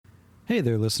Hey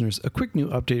there, listeners. A quick new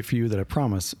update for you that I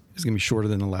promise is going to be shorter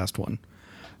than the last one.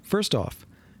 First off,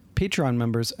 Patreon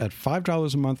members at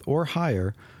 $5 a month or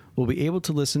higher will be able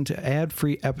to listen to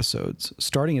ad-free episodes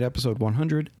starting at episode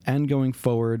 100 and going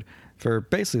forward for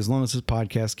basically as long as this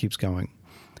podcast keeps going.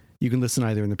 You can listen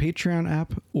either in the Patreon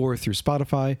app or through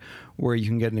Spotify, where you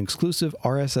can get an exclusive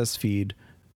RSS feed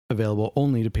available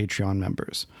only to Patreon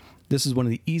members. This is one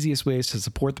of the easiest ways to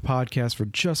support the podcast for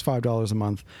just $5 a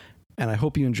month, and I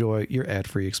hope you enjoy your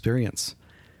ad-free experience.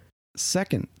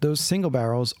 Second, those single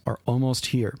barrels are almost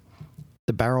here.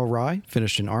 The Barrel Rye,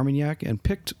 finished in Armagnac and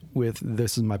picked with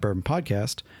This Is My Bourbon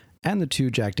Podcast, and the 2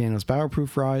 Jack Daniel's Barrel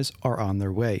Proof Ryes are on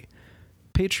their way.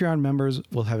 Patreon members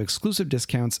will have exclusive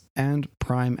discounts and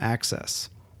Prime access.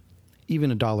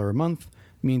 Even $1 a month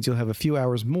means you'll have a few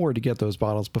hours more to get those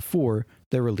bottles before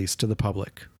they're released to the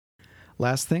public.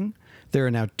 Last thing, there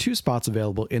are now 2 spots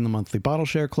available in the monthly Bottle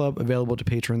Share Club available to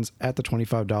patrons at the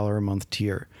 $25 a month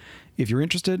tier. If you're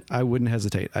interested, I wouldn't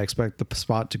hesitate. I expect the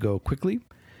spot to go quickly.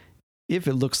 If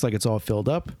it looks like it's all filled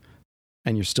up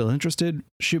and you're still interested,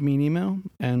 shoot me an email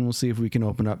and we'll see if we can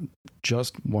open up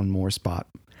just one more spot.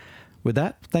 With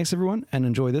that, thanks everyone, and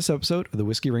enjoy this episode of the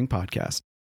Whiskey Ring Podcast.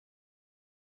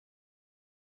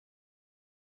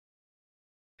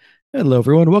 Hello,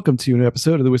 everyone. Welcome to an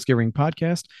episode of the Whiskey Ring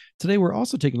Podcast. Today, we're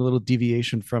also taking a little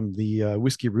deviation from the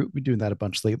whiskey route. We've been doing that a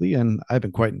bunch lately, and I've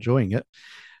been quite enjoying it.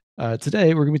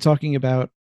 Today, we're going to be talking about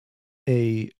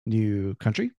a new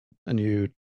country, a new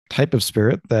type of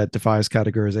spirit that defies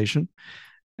categorization,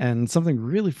 and something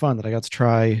really fun that I got to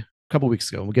try a couple weeks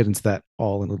ago. We'll get into that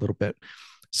all in a little bit.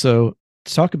 So,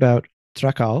 to talk about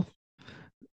Trä-Kál,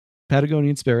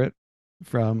 Patagonian spirit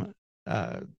from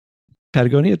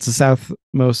Patagonia. It's the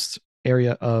southmost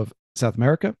area of South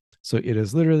America. So it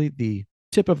is literally the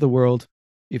tip of the world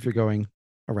if you're going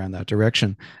around that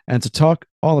direction. And to talk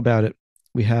all about it,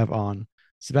 we have on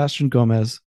Sebastian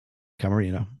Gomez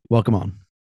Camarino. Welcome on.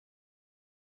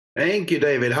 Thank you,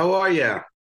 David. How are you?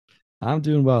 I'm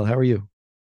doing well. How are you?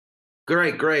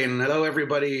 Great, great. And hello,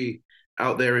 everybody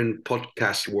out there in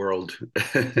podcast world.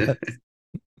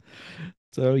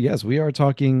 So, yes, we are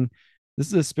talking. This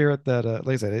is a spirit that,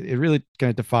 like I said, it really kind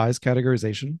of defies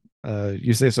categorization.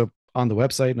 You say so on the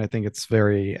website, and I think it's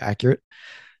very accurate.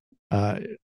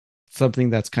 Something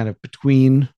that's kind of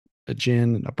between a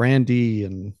gin and a brandy,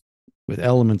 and with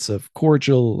elements of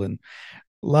cordial and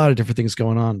a lot of different things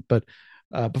going on. But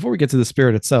before we get to the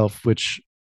spirit itself, which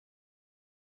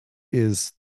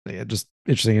is just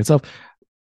interesting in itself,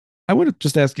 I want to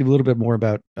just ask you a little bit more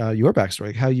about your backstory,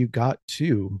 like how you got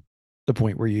to the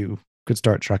point where you could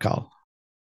start Trä-Kál.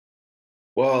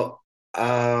 Well,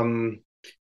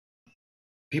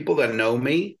 people that know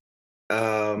me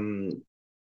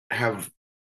have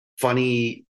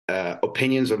funny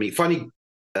opinions of me. Funny,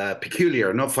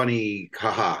 peculiar, not funny,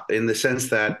 haha, in the sense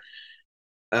that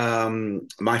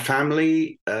my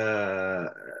family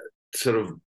sort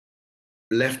of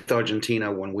left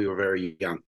Argentina when we were very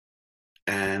young.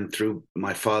 And through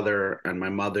my father and my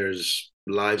mother's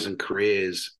lives and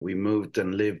careers, we moved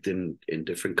and lived in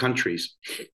different countries.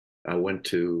 I went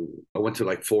to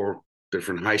like 4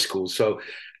 different high schools. So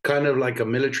kind of like a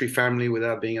military family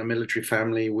without being a military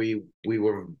family. We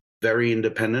were very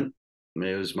independent.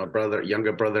 It was my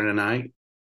younger brother and I.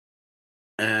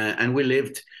 And we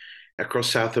lived across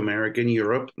South America and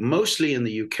Europe, mostly in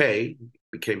the UK,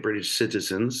 became British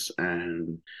citizens.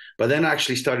 But then I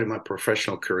actually started my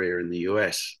professional career in the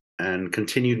US and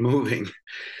continued moving.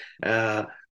 I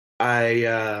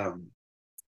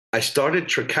started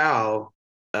Trä-Kál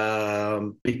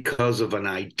because of an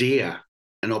idea,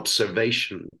 an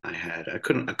observation I had. I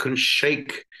couldn't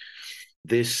shake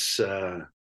this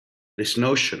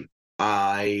notion.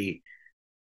 I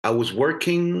was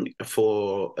working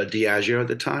for a Diageo at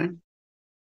the time,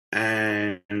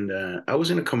 and I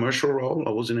was in a commercial role.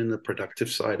 I wasn't in the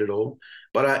productive side at all,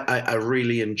 but I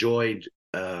really enjoyed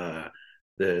the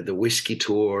whiskey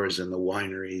tours and the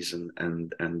wineries and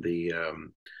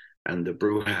the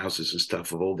brew houses and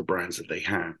stuff of all the brands that they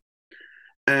have.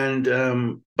 And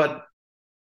but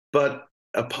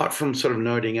apart from sort of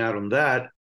nerding out on that,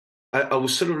 I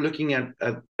was sort of looking at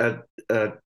the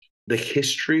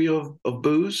history of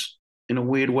booze in a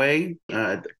weird way,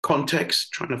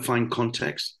 context, trying to find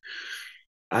context.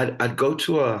 I'd go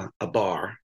to a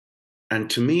bar, and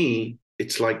to me,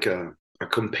 it's like a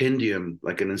compendium,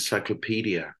 like an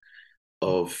encyclopedia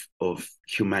of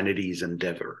humanity's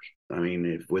endeavor. I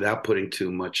mean, without putting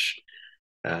too much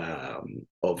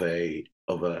of a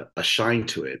shine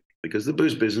to it, because the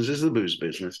booze business is the booze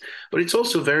business, but it's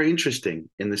also very interesting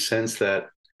in the sense that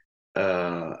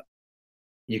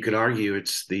you could argue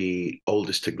it's the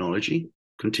oldest technology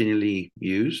continually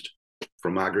used.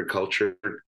 From agriculture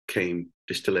came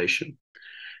distillation.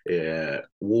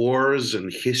 Wars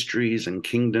and histories and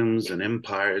kingdoms and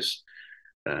empires,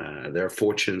 their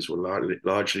fortunes were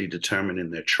largely determined in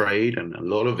their trade, and a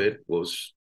lot of it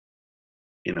was,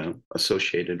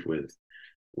 associated with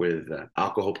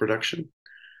alcohol production.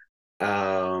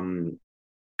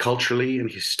 Culturally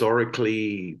and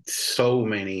historically, so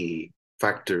many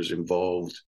factors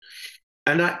involved.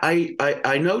 And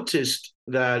I noticed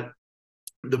that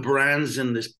the brands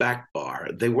in this back bar,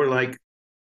 they were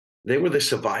the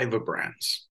survivor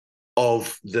brands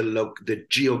of the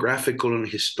geographical and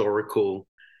historical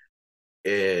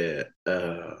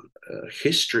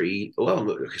history.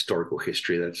 Well, historical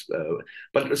history,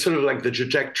 but sort of like the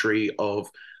trajectory of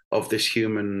this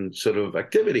human sort of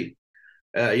activity.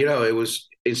 It was,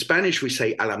 in Spanish we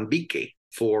say alambique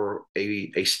for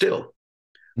a still.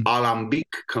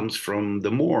 Alambic comes from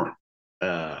the Moor,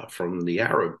 from the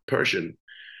Arab, Persian.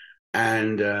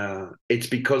 And it's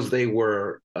because they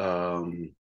were,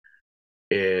 during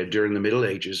the Middle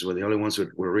Ages, were the only ones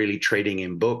that were really trading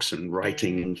in books and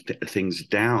writing things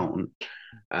down.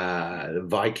 The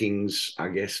Vikings, I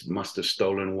guess, must have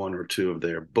stolen one or two of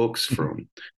their books from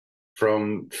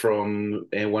one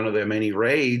of their many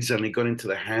raids, and it got into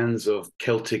the hands of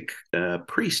Celtic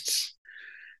priests,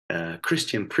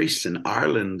 Christian priests in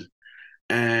Ireland.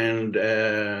 And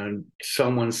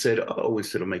someone said, "Oh,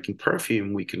 instead of making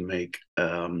perfume, we can make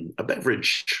a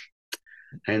beverage."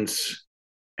 Hence,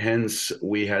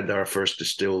 we had our first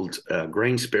distilled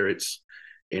grain spirits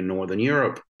in Northern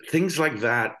Europe. Things like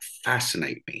that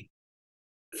fascinate me.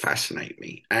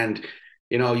 And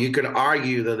you could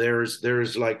argue that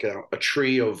there's like a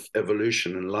tree of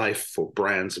evolution in life for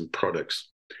brands and products,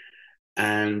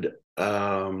 and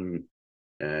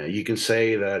you can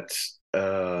say that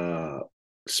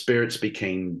spirits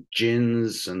became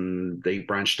gins, and they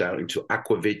branched out into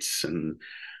aquavits, and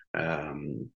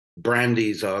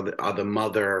brandies are the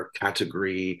mother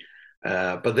category.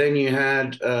 But then you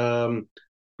had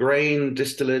grain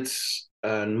distillates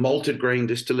and malted grain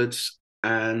distillates,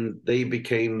 and they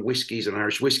became whiskeys and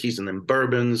Irish whiskeys, and then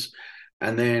bourbons,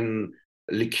 and then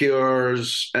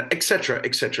liqueurs, etc.,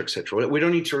 etc., etc. We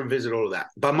don't need to revisit all of that.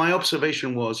 But my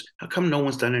observation was, how come no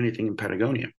one's done anything in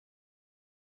Patagonia?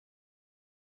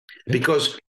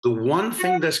 Because the one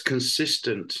thing that's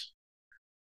consistent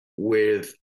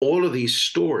with all of these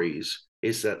stories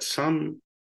is that some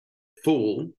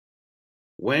fool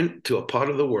went to a part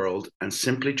of the world and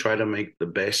simply tried to make the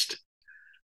best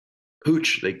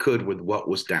hooch they could with what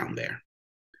was down there.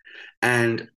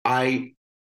 And I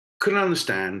couldn't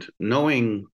understand,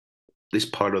 knowing this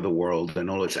part of the world and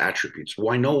all its attributes,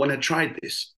 why no one had tried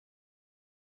this.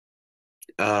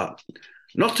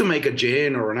 Not to make a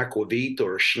gin or an aquavit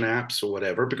or a schnapps or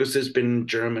whatever, because there's been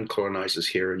German colonizers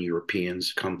here and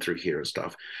Europeans come through here and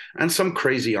stuff. And some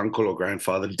crazy uncle or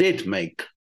grandfather did make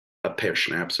a pear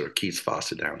schnapps or a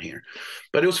Kiesfasse down here.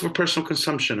 But it was for personal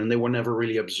consumption, and they were never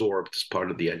really absorbed as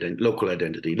part of the local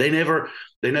identity. They never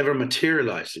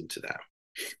materialized into that.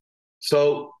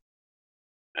 So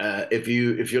if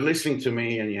you're listening to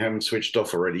me and you haven't switched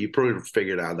off already, you probably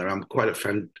figured out that I'm quite a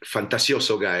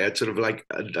fantasioso guy. I sort of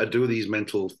I do these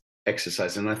mental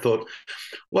exercises, and I thought,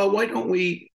 well, why don't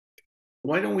we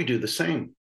do the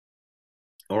same?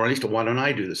 Or at least why don't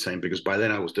I do the same? Because by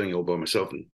then I was doing it all by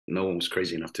myself, and no one was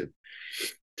crazy enough to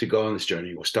go on this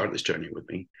journey or start this journey with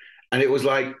me. And it was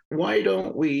like, why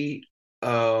don't we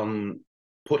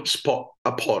put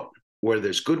a pot where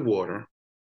there's good water,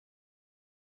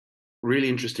 really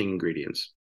interesting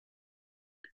ingredients,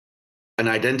 an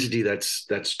identity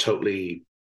that's totally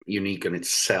unique in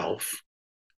itself,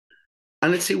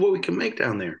 and let's see what we can make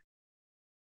down there.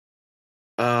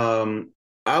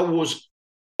 I was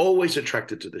always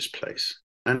attracted to this place,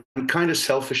 and kind of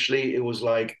selfishly, it was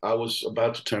like I was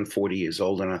about to turn 40 years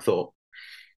old, and I thought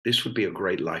this would be a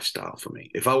great lifestyle for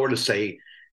me. If I were to say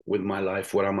with my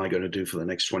life, what am I going to do for the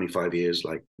next 25 years,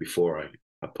 like before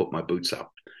I put my boots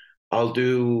up, I'll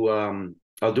do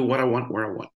what I want where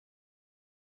I want.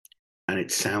 And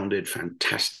it sounded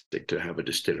fantastic to have a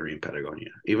distillery in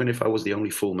Patagonia, even if I was the only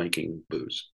fool making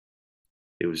booze.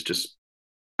 It was just,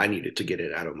 I needed to get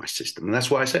it out of my system. And that's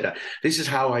why I said that. This is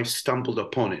how I stumbled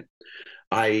upon it.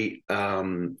 I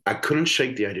couldn't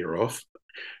shake the idea off.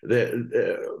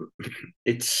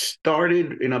 It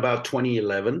started in about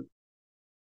 2011.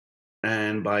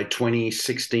 And by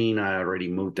 2016, I already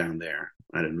moved down there.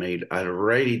 I'd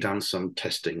already done some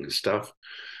testing and stuff,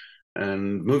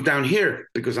 and moved down here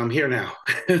because I'm here now.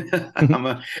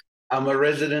 I'm a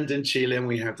resident in Chile, and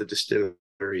we have the distillery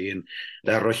in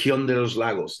La Región de los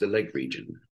Lagos, the lake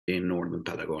region in northern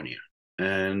Patagonia.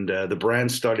 And the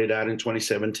brand started out in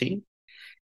 2017,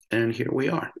 and here we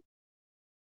are.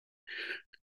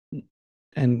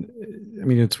 And I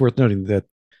mean, it's worth noting that,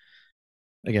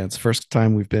 again, it's the first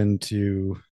time we've been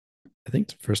to, I think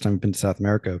it's the first time we've been to South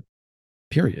America,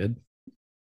 period,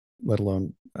 let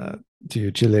alone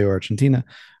to Chile or Argentina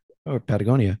or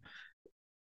Patagonia.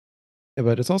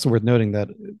 But it's also worth noting that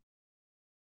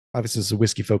obviously it's a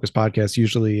whiskey focused podcast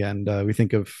usually, and we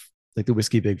think of like the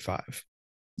whiskey big five: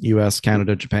 US,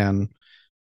 Canada, Japan,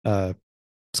 uh,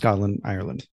 Scotland,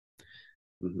 Ireland.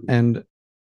 Mm-hmm. And,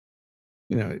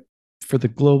 you know, for the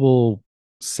global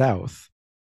South,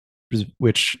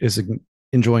 which is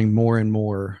enjoying more and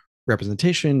more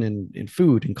representation in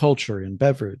food and culture and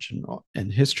beverage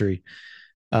and history,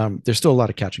 there's still a lot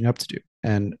of catching up to do.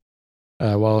 And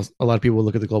while a lot of people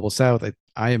look at the global South,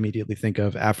 I immediately think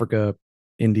of Africa,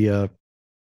 India,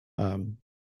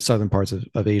 southern parts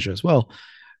of Asia as well.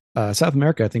 South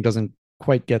America, I think, doesn't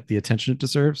quite get the attention it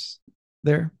deserves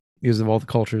there because of all the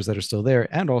cultures that are still there,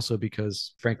 and also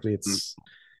because, frankly, it's.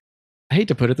 I hate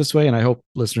to put it this way, and I hope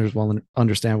listeners will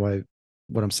understand why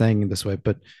what I'm saying in this way,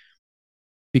 but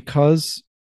because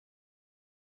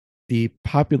the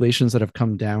populations that have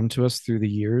come down to us through the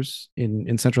years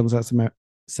in Central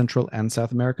and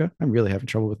South America, I'm really having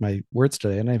trouble with my words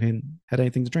today, and I haven't had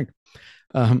anything to drink.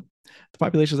 The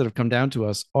populations that have come down to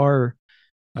us are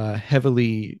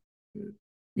heavily,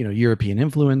 European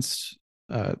influenced.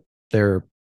 They're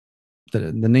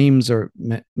the names are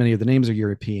many of the names are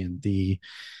European.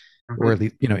 Or at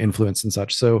least influence and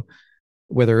such. So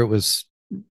whether it was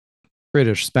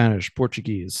British, Spanish,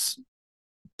 Portuguese,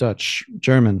 Dutch,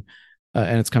 German,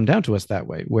 and it's come down to us that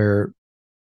way, where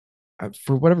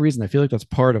for whatever reason, I feel like that's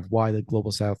part of why the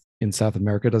global South in South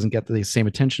America doesn't get the same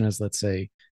attention as, let's say,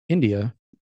 India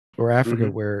or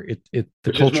Africa, where the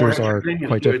Which cultures are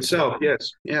quite different. Itself,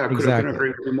 yes, yeah, I couldn't agree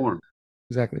with you more.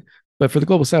 Exactly, but for the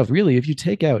global South, really, if you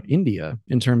take out India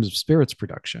in terms of spirits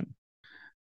production,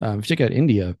 if you take out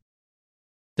India,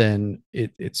 then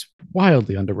it's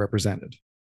wildly underrepresented.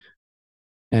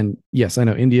 And yes, I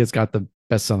know India's got the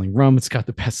best-selling rum, it's got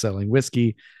the best-selling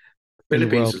whiskey in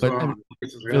the world,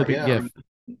 but yeah,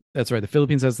 that's right. The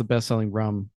Philippines has the best-selling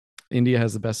rum. India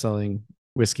has the best-selling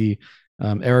whiskey.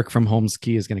 Eric from Holmes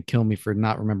Key is going to kill me for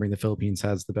not remembering the Philippines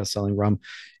has the best-selling rum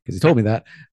because he told me that.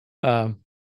 So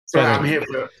I'm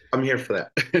here for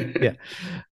that.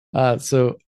 Yeah.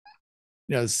 So,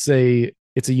 say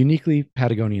it's a uniquely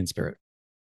Patagonian spirit.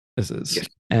 This is, yes.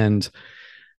 And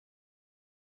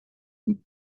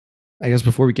I guess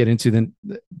before we get into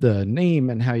the name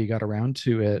and how you got around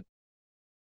to it,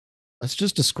 let's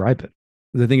just describe it.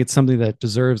 I think it's something that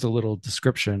deserves a little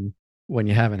description when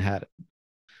you haven't had it.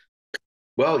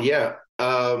 Well, yeah.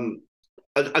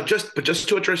 Just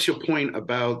to address your point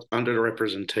about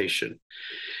underrepresentation,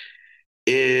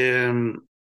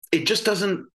 it just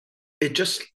doesn't. It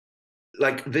just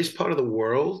like this part of the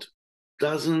world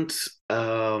doesn't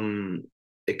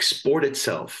export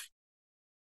itself.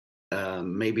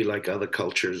 Maybe like other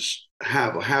cultures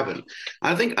have or haven't.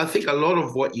 I think a lot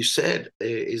of what you said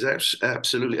is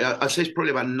absolutely. I say it's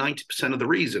probably about 90% of the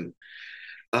reason.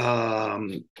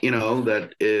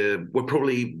 That we're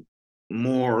probably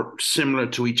more similar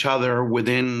to each other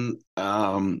within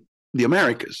the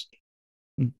Americas.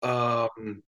 We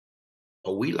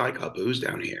like our booze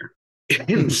down here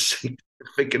in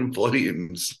significant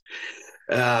volumes.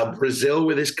 Brazil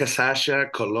with its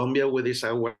cachaça, Colombia with its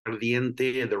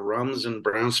aguardiente, the rums and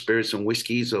brown spirits and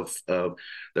whiskeys that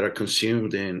are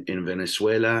consumed in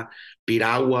Venezuela,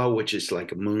 piragua, which is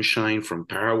like a moonshine from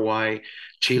Paraguay,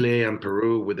 Chile and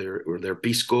Peru with their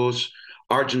piscos.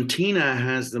 Argentina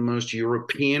has the most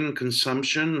European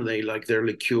consumption. They like their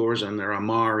liqueurs and their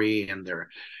amari and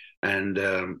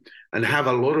have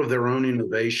a lot of their own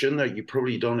innovation that you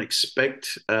probably don't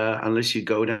expect unless you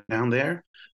go down there.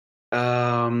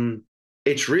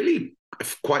 It's really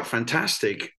quite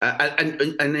fantastic.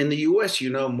 And in the US,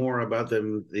 more about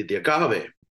the agave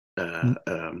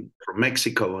from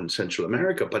Mexico and Central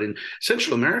America. But in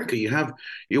Central America, you have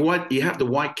the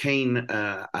white cane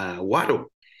guaro,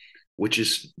 which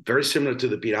is very similar to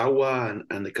the piragua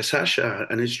and the cachaça,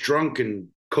 and it's drunk in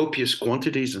copious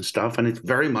quantities and stuff, and it's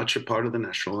very much a part of the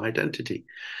national identity.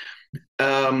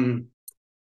 I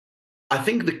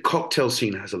think the cocktail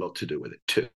scene has a lot to do with it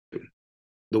too.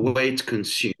 The way it's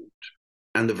consumed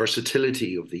and the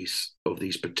versatility of these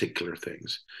particular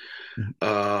things.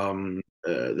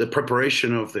 The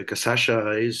preparation of the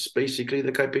cachaça is basically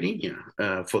the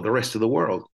caipirinha for the rest of the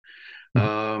world.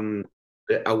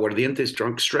 The aguardiente is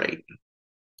drunk straight.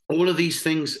 All of these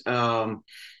things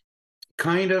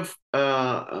kind of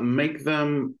make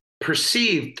them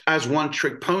perceived as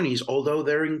one-trick ponies, although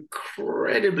they're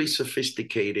incredibly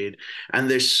sophisticated and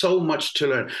there's so much to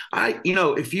learn.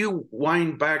 If you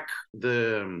wind back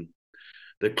the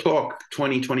clock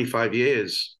 20, 25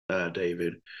 years,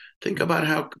 David, think about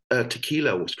how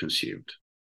tequila was consumed.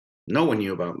 No one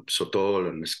knew about sotol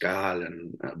and mezcal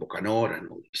and bocanora and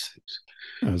all these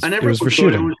things. And It was for everyone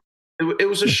thought shooting. it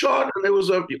was a Yeah. shot, and it was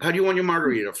a. How do you want your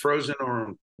margarita, frozen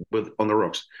or on the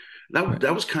rocks? That Right.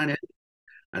 that was kind of,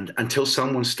 and until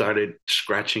someone started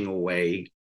scratching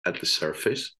away at the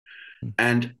surface.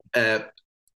 And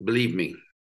believe me,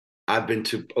 I've been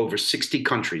to over 60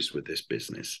 countries with this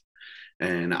business,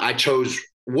 and I chose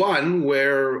one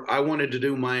where I wanted to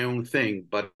do my own thing.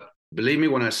 But believe me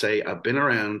when I say I've been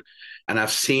around and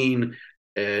I've seen,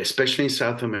 especially in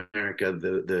South America,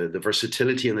 the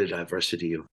versatility and the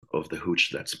diversity of the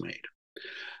hooch that's made.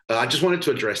 I just wanted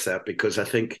to address that because I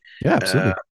think Yeah, uh,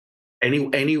 absolutely.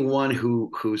 anyone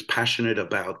who's passionate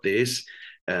about this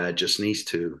just needs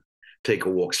to take a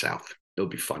walk south. It'll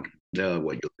be fun.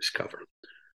 What you'll discover.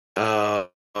 Uh,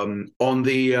 on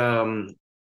the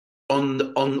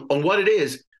on what it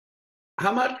is.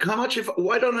 How much if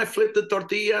why don't I flip the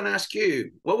tortilla and ask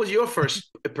you what was your first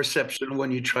perception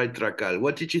when you tried Trä-Kál?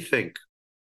 What did you think?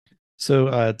 So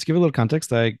to give a little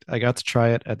context, I got to try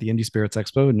it at the Indie Spirits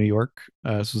Expo in New York.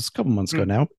 This was a couple months ago Mm.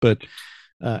 now, but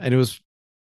and it was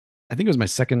I think it was my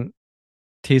second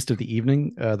taste of the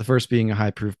evening. The first being a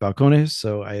high proof balcones.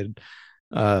 So I had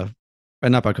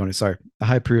not balcones, sorry, a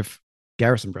high proof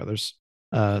Garrison Brothers.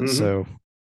 Mm-hmm. So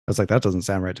I was like, that doesn't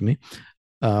sound right to me.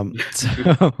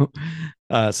 So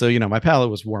so my palate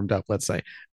was warmed up, let's say,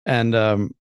 and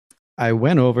I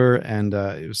went over, and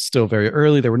it was still very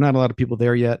early. There were not a lot of people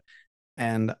there yet,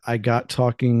 and I got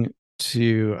talking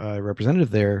to a representative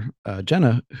there,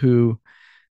 Jenna, who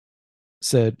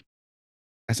said,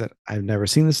 I said, I've never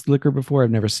seen this liquor before.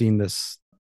 I've never seen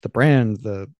the brand,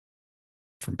 the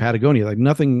from Patagonia. Like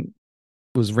nothing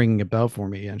was ringing a bell for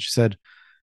me. And she said,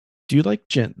 do you like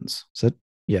gins? I said,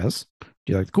 yes.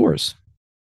 Do you like the Coors?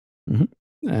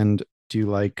 Mm-hmm. And do you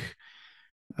like,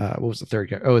 what was the third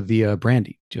guy? Oh, the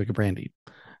brandy. Do you like a brandy?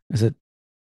 I said,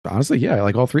 honestly, yeah, I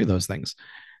like all three of those things.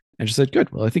 And she said, good.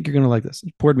 Well, I think you're going to like this.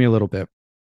 She poured me a little bit.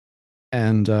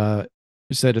 And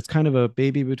she said, it's kind of a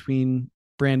baby between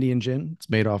brandy and gin. It's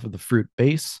made off of the fruit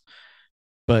base,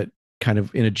 but kind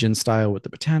of in a gin style with the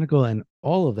botanical, and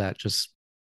all of that just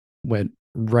went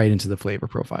right into the flavor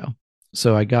profile.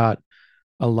 So I got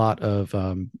a lot of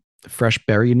fresh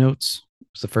berry notes.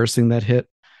 Was the first thing that hit.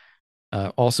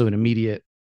 Also, an immediate,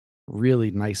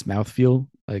 really nice mouthfeel.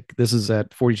 Like this is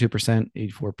at 42%,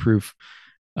 84 proof.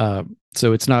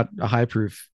 So it's not a high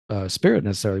proof spirit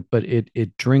necessarily, but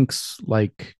it drinks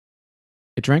like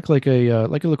it drank like a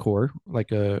liqueur,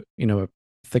 like a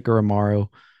thicker amaro,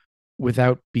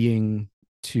 without being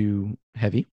too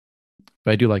heavy.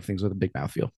 But I do like things with a big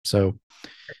mouthfeel. So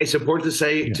It's important to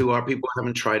say yeah, to our people who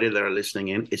haven't tried it that are listening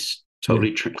in, it's yeah.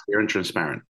 totally clear and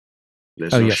transparent.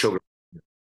 There's Oh no yes, sugar.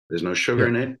 There's no sugar yeah.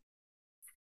 in it.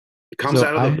 It comes So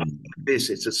out of I the had, bottle like this.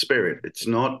 It's a spirit. It's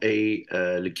not a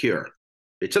liqueur.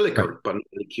 It's a right, liquor, but not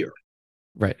a liqueur.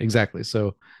 right, exactly.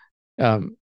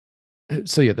 Um,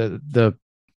 so yeah, the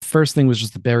first thing was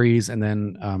just the berries, and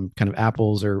then kind of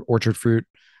apples or orchard fruit.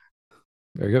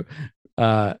 There you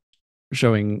go.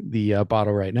 Showing the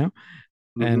bottle right now,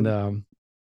 and Mm-hmm.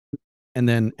 and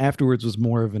then afterwards was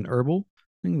more of an herbal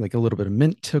thing, like a little bit of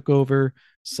mint took over,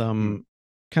 some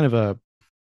kind of a.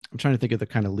 I'm trying to think of the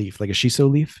kind of leaf, like a shiso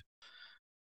leaf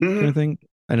kind of Mm-hmm. thing.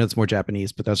 I know it's more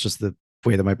Japanese, but that's just the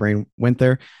way that my brain went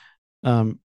there.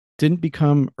 Um, didn't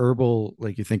become herbal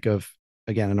like you think of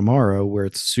again in Amaro, where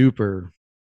it's super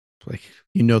like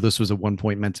this was a 1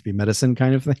 point meant to be medicine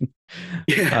kind of thing.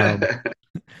 Um, Yeah.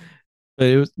 but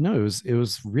it was no, it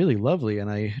was really lovely, and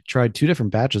I tried two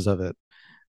different batches of it,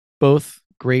 both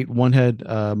great. One had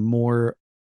more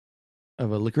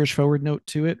of a licorice forward note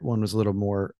to it. One was a little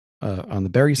more on the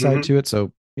berry side Mm-hmm. to it.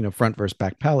 So front versus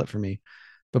back palate for me,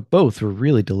 but both were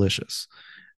really delicious.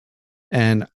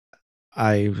 And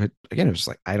again, it was just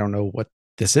like, I don't know what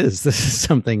this is. This is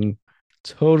something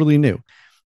totally new.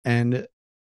 And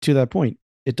to that point,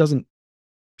 it doesn't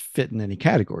fit in any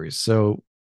categories. So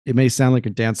it may sound like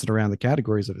you're dancing around the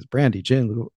categories of his brandy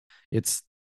gin. It's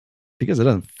because it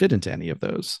doesn't fit into any of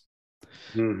those.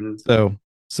 Mm-hmm.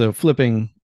 So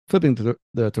flipping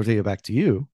the tortilla back to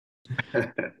you.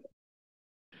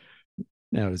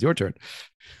 Now it is your turn.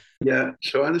 Yeah,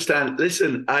 so I understand.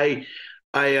 Listen, I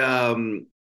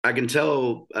I can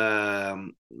tell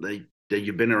that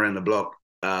you've been around the block.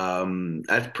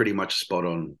 That's pretty much spot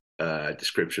on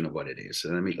description of what it is.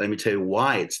 And let me tell you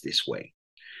why it's this way.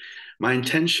 My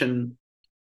intention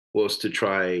was to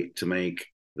try to make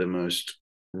the most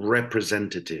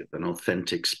representative and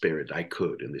authentic spirit I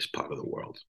could in this part of the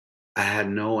world. I had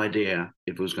no idea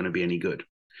if it was going to be any good,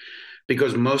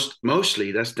 because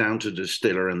mostly that's down to the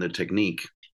distiller and the technique.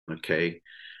 Okay,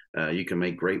 you can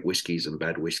make great whiskeys and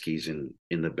bad whiskeys in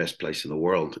the best place in the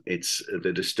world. It's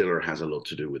the distiller has a lot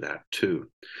to do with that too.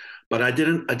 But I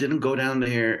didn't go down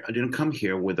there. I didn't come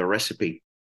here with a recipe.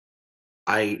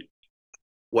 I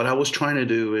What I was trying to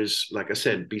do is, like I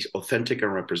said, be authentic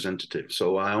and representative.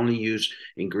 So I only use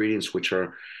ingredients which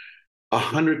are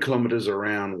 100 kilometers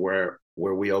around where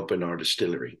we opened our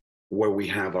distillery, where we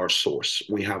have our source,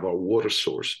 we have our water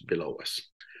source below us,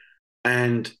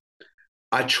 and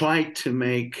I tried to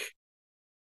make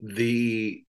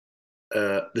the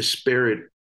spirit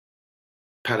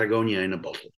Patagonia in a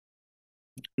bottle.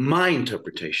 My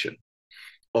interpretation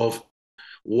of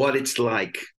what it's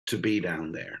like to be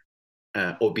down there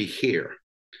or be here.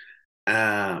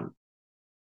 I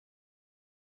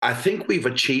think we've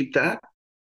achieved that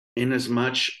in as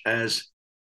much as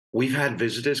we've had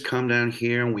visitors come down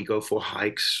here and we go for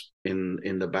hikes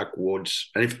in the backwoods.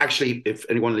 And if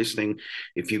anyone listening,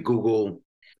 if you Google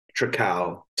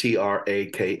Trä-Kál,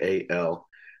 Trakal,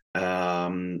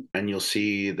 and you'll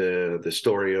see the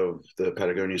story of the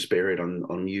Patagonian spirit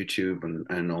on YouTube,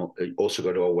 and also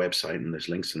go to our website and there's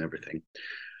links and everything.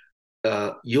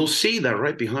 You'll see that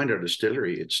right behind our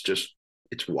distillery.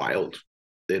 It's wild.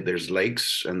 There's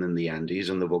lakes, and then the Andes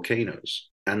and the volcanoes.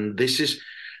 And this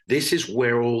is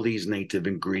where all these native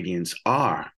ingredients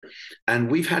are. And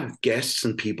we've had guests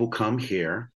and people come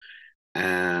here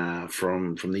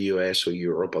from the US or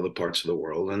Europe, other parts of the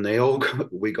world, and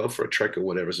we go for a trek or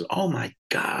whatever. So, oh my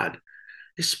God,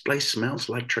 this place smells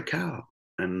like Trä-Kál.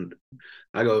 And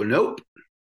I go, nope.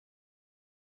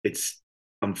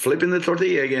 I'm flipping the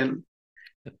tortilla again.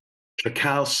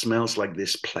 Trä-Kál smells like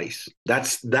this place.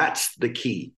 That's the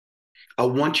key. I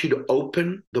want you to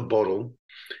open the bottle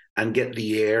and get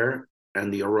the air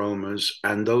and the aromas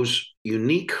and those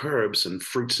unique herbs and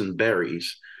fruits and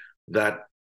berries that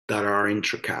are in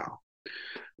Trä-Kál.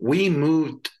 We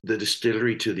moved the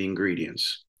distillery to the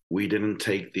ingredients. We didn't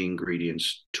take the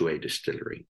ingredients to a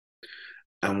distillery.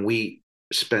 And we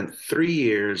spent 3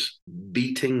 years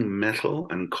beating metal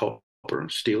and copper,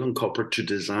 steel and copper, to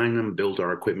design and build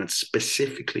our equipment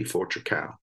specifically for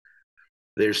Trä-Kál.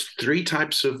 There's 3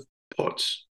 types of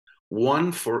pots,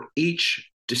 one for each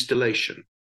distillation.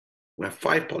 We have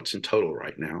 5 pots in total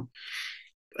right now.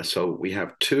 So we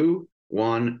have 2,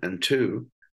 1, and 2,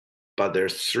 but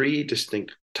there's 3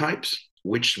 distinct types,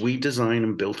 which we designed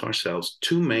and built ourselves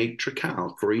to make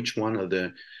Trä-Kál for each one of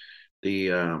the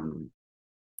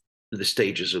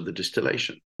stages of the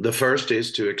distillation. The first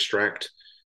is to extract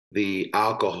the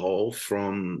alcohol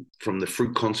from the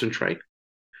fruit concentrate.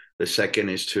 The second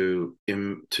is to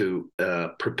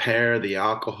prepare the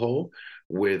alcohol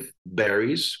with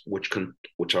berries, which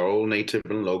are all native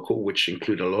and local, which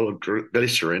include a lot of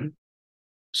glycerin.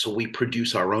 So we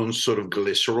produce our own sort of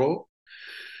glycerol.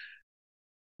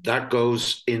 That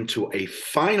goes into a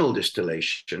final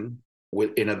distillation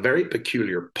in a very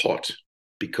peculiar pot,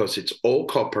 because it's all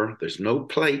copper, there's no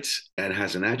plates, and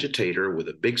has an agitator with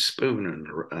a big spoon,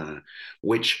 and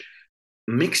which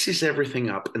mixes everything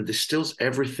up and distills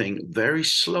everything very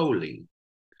slowly.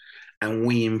 And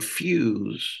we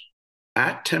infuse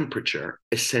at temperature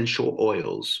essential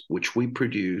oils, which we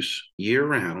produce year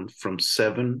round from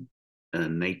 7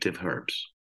 native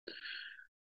herbs.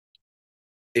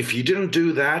 If you didn't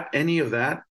do any of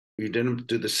that, you didn't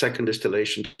do the second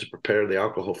distillation to prepare the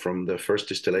alcohol from the first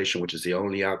distillation, which is the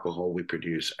only alcohol we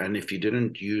produce. And if you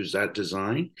didn't use that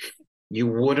design, you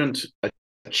wouldn't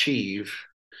achieve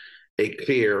a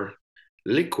clear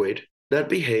liquid that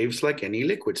behaves like any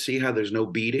liquid. See how there's no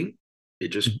beating? It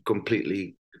just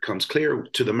completely becomes clear.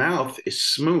 To the mouth, it's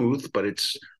smooth, but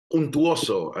it's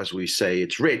untuoso, as we say.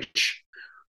 It's rich,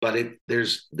 but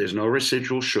there's no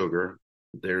residual sugar.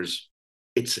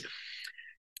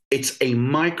 It's a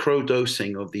micro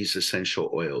dosing of these essential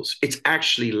oils. It's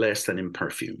actually less than in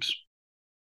perfumes.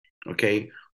 Okay.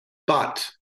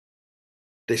 But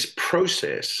this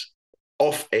process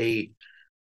of a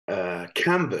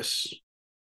canvas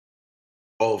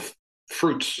of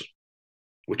fruits,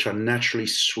 which are naturally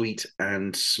sweet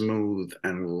and smooth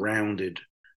and rounded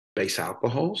base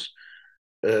alcohols,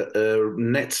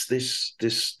 nets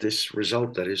this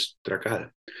result that is Trä-Kál.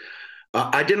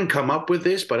 I didn't come up with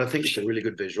this, but I think it's a really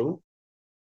good visual.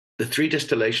 The 3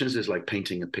 distillations is like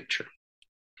painting a picture.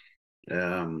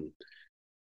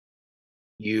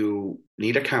 You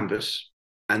need a canvas,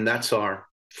 and that's our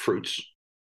fruits.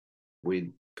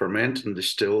 We ferment and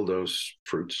distill those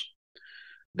fruits.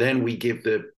 Then we give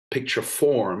the picture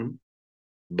form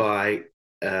by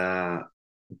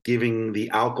giving the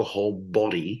alcohol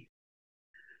body,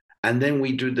 and then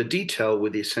we do the detail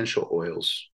with the essential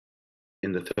oils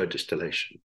in the third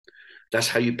distillation. That's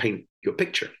how you paint your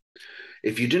picture.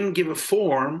 If you didn't give a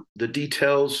form, the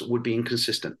details would be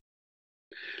inconsistent.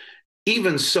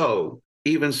 Even so,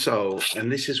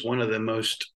 and this is one of the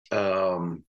most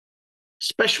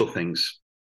special things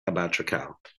about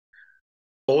Trä-Kál,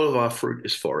 all of our fruit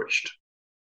is foraged.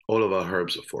 All of our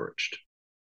herbs are foraged.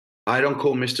 I don't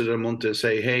call Mr. Del Monte and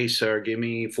say, hey, sir, give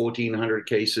me 1,400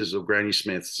 cases of Granny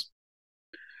Smiths.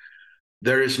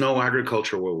 There is no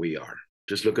agriculture where we are.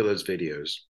 Just look at those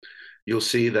videos. You'll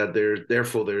see that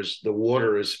the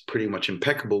water is pretty much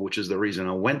impeccable, which is the reason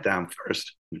I went down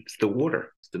first. It's the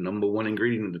water. It's the number one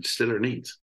ingredient the distiller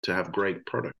needs to have great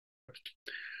product.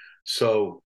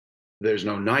 So there's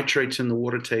no nitrates in the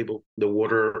water table. The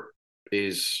water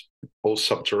is all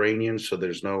subterranean, so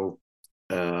there's no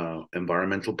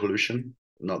environmental pollution.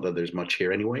 Not that there's much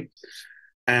here anyway.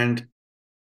 And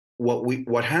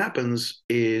what happens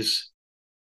is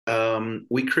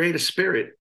we create a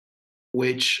spirit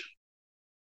which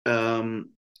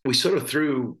we sort of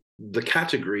threw the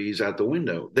categories out the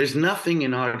window. There's nothing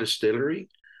in our distillery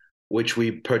which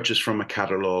we purchase from a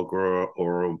catalog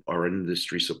or an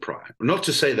industry supply. Not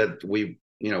to say that we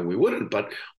wouldn't,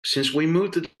 but since we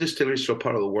moved the distilleries to a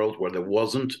part of the world where there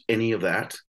wasn't any of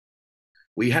that,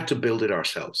 we had to build it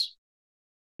ourselves.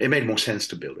 It made more sense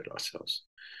to build it ourselves.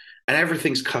 And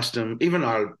everything's custom. Even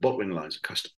our bottling lines are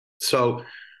custom. So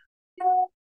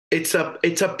it's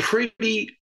a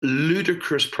pretty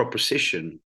ludicrous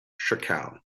proposition,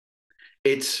 Trä-Kál.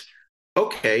 It's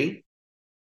okay,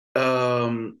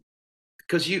 because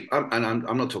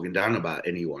I'm not talking down about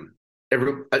anyone.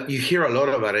 You hear a lot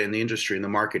about it in the industry, in the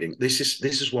marketing. This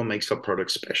is what makes our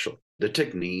product special: the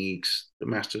techniques, the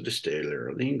master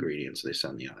distiller, the ingredients, this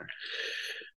and the other.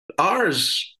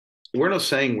 Ours, we're not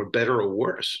saying we're better or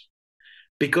worse,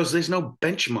 because there's no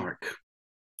benchmark.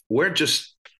 We're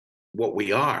just what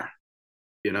we are.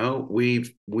 We're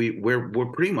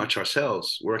pretty much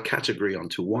ourselves. We're a category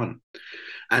unto one,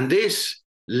 and this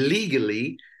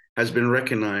legally has been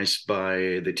recognized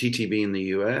by the TTB in the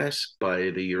US, by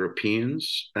the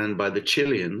Europeans, and by the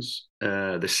Chileans,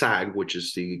 the SAG, which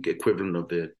is the equivalent of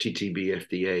the TTB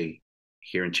FDA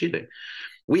here in Chile.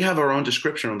 We have our own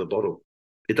description on the bottle.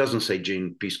 It doesn't say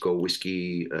gin, pisco,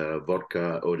 whiskey,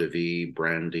 vodka, eau de vie,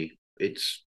 brandy.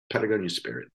 It's Patagonian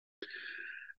spirit.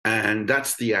 And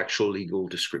that's the actual legal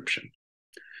description.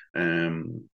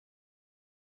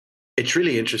 It's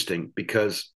really interesting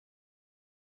because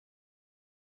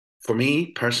for me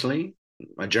personally,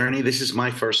 my journey, this is my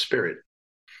first spirit.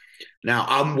 Now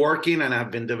I'm working and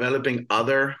I've been developing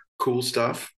other cool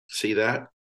stuff. See that?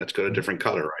 That's got a different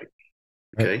color, right?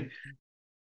 Okay.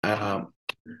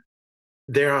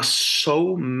 There are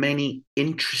so many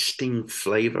interesting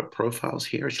flavor profiles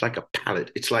here. It's like a palette.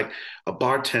 It's like a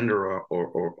bartender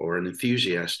or an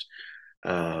enthusiast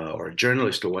or a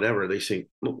journalist or whatever. They say,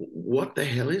 what the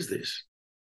hell is this?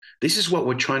 This is what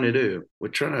we're trying to do. We're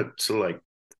trying to sort of like,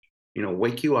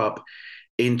 wake you up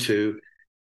into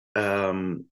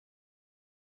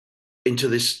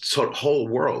this sort of whole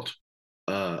world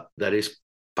that is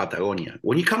Patagonia.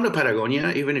 When you come to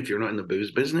Patagonia, even if you're not in the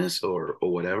booze business or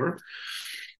whatever,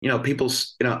 people,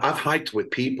 I've hiked with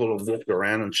people and walked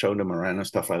around and shown them around and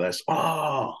stuff like that.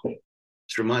 Oh,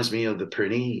 this reminds me of the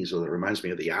Pyrenees, or it reminds me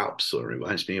of the Alps, or it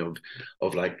reminds me of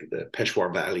like the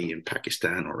Peshawar Valley in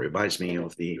Pakistan, or it reminds me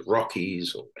of the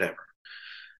Rockies or whatever.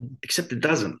 Except it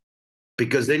doesn't.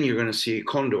 Because then you're going to see a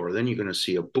condor, then you're going to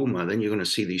see a puma, then you're going to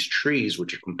see these trees,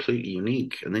 which are completely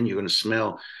unique. And then you're going to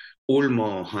smell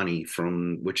ulmo honey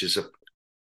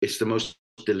it's the most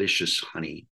delicious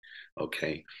honey.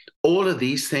 Okay. All of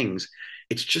these things,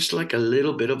 it's just like a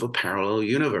little bit of a parallel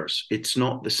universe. It's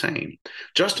not the same.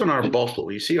 Just on our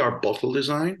bottle, you see our bottle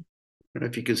design? I don't know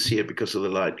if you can see it because of the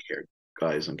light here,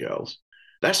 guys and girls.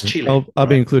 That's Chile. I'll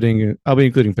be including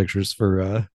pictures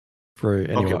for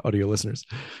any audio listeners.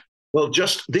 Well,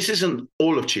 this isn't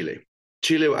all of Chile.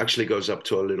 Chile actually goes up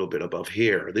to a little bit above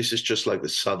here. This is just like the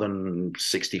southern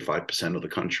 65% of the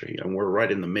country, and we're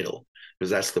right in the middle,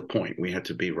 because that's the point. We had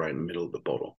to be right in the middle of the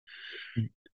bottle.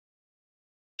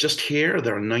 Just here,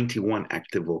 there are 91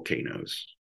 active volcanoes.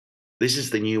 This is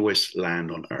the newest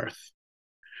land on Earth.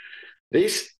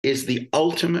 This is the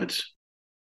ultimate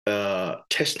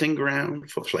testing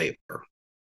ground for flavor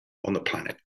on the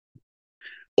planet.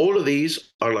 All of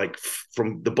these are like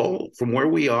from where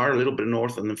we are, a little bit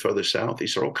north and then further south.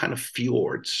 These are all kind of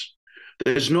fjords.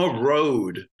 There's no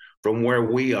road from where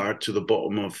we are to the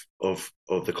bottom of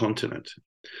the continent.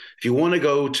 If you want to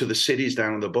go to the cities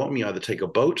down on the bottom, you either take a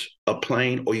boat, a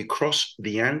plane, or you cross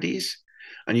the Andes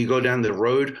and you go down the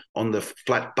road on the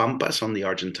flat pampas on the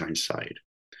Argentine side.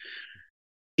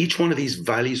 Each one of these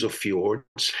valleys or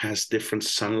fjords has different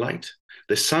sunlight.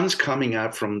 The sun's coming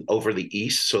out from over the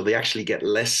east, so they actually get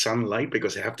less sunlight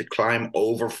because they have to climb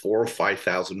over 4,000 or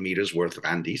 5,000 meters worth of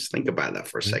Andes. Think about that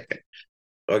for a second.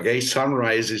 Okay,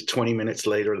 sunrise is 20 minutes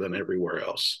later than everywhere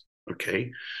else.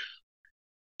 Okay.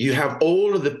 You have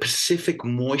all of the Pacific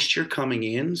moisture coming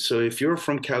in. So if you're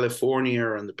from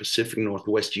California and the Pacific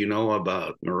Northwest, you know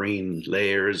about marine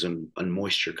layers and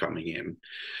moisture coming in.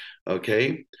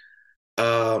 Okay.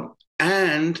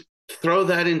 And throw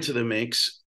that into the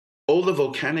mix, all the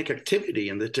volcanic activity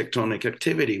and the tectonic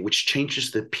activity, which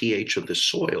changes the pH of the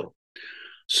soil.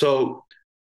 So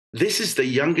this is the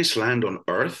youngest land on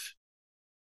Earth.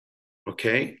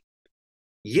 Okay.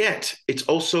 Yet it's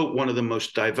also one of the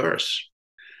most diverse.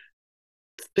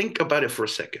 Think about it for a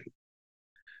second.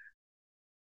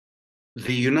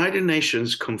 The United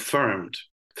Nations confirmed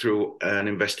through an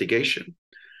investigation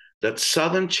that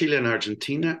southern Chile and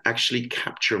Argentina actually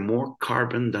capture more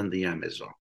carbon than the Amazon.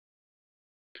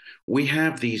 We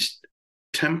have these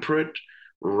temperate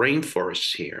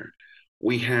rainforests here.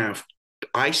 We have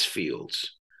ice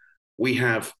fields. We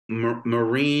have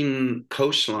marine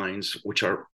coastlines, which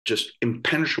are just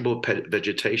impenetrable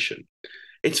vegetation.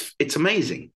 It's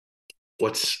amazing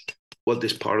what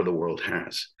this part of the world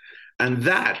has. And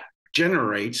that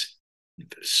generates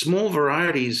small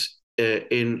varieties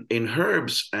in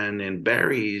herbs and in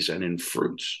berries and in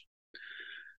fruits.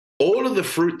 All of the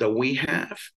fruit that we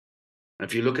have,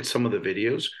 if you look at some of the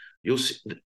videos, you'll see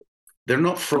they're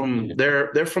not from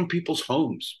they're from people's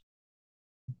homes.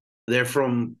 They're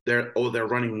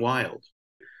running wild.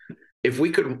 If we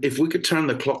could turn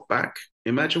the clock back,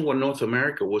 imagine what North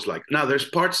America was like. Now there's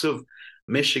parts of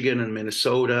Michigan and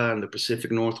Minnesota and the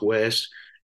Pacific Northwest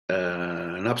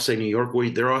and upstate New York where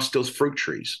there are still fruit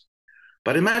trees.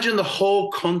 But imagine the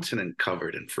whole continent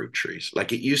covered in fruit trees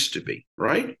like it used to be,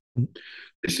 right?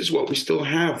 This is what we still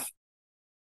have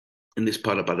in this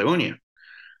part of Patagonia.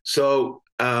 So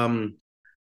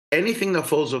anything that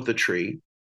falls off the tree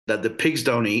that the pigs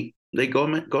don't eat, they go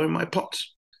in my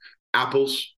pots.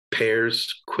 Apples,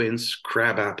 pears, quince,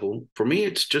 crabapple. For me,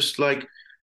 it's just like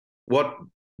what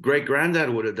great-granddad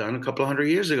would have done a couple of 100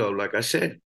 years ago. Like I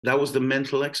said, that was the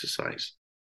mental exercise.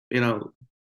 You know,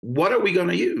 what are we going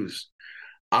to use?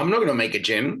 I'm not going to make a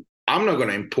gin. I'm not going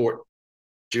to import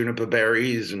juniper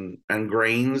berries and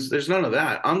grains. There's none of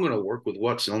that. I'm going to work with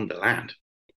what's on the land.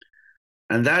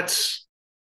 And that's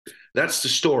the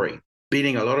story.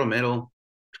 Beating a lot of metal,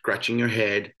 scratching your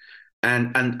head.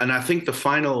 And I think the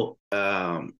final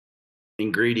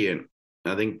ingredient,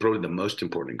 I think probably the most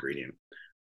important ingredient,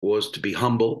 was to be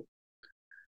humble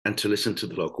and to listen to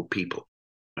the local people.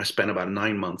 I spent about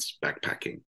 9 months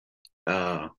backpacking.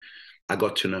 I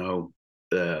got to know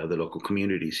the local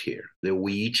communities here, the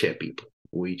Huiche people.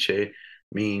 Huiche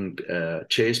mean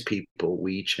Che's people.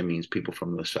 Huiche means people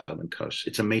from the southern coast.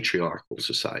 It's a matriarchal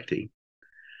society.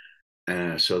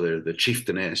 So the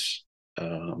chieftainess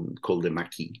called the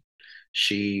Maki.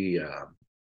 She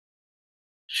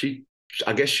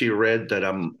I guess she read that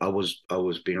I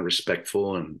was being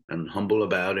respectful and humble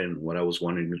about it and what I was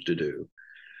wanting to do.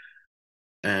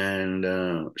 And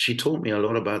she told me a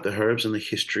lot about the herbs and the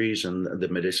histories and the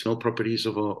medicinal properties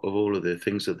of all of the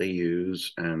things that they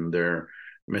use and their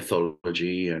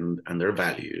mythology and their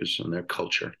values and their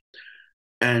culture.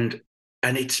 And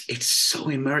it's so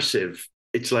immersive.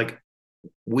 It's like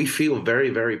we feel very,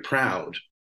 very proud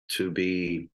to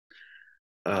be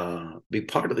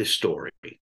part of this story.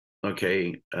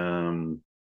 Okay. And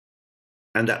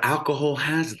that alcohol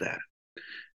has that.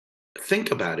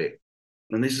 Think about it.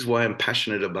 And this is why I'm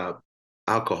passionate about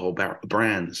alcohol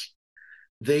brands.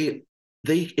 They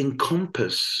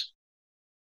encompass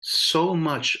so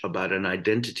much about an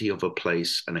identity of a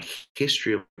place and a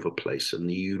history of a place and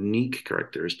the unique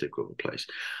characteristic of a place.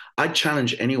 I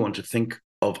challenge anyone to think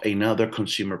of another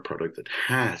consumer product that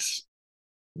has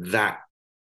that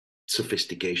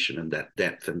sophistication and that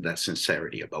depth and that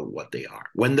sincerity about what they are.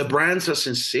 When the brands are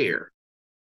sincere,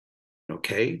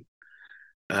 okay,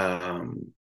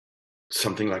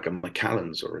 something like a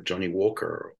Macallan's or a Johnny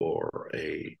Walker or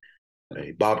a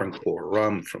Barbancourt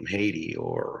rum from Haiti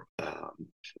or a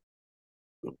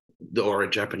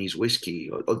Japanese whiskey,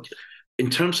 or in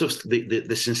terms of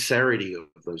the sincerity of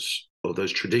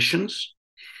those traditions.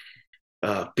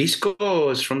 Pisco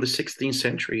is from the 16th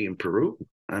century in Peru.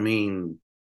 I mean,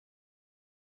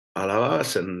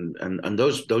 Alabas and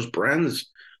those brands,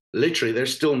 literally, they're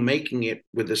still making it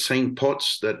with the same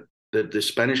pots that the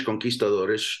Spanish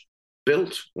conquistadores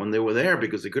built when they were there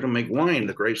because they couldn't make wine.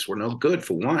 The grapes were no good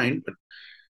for wine, but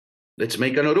let's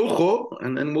make an orujo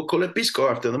and then we'll call it pisco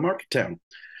after the market town.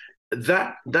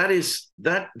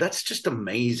 That's just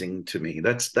amazing to me.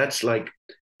 That's like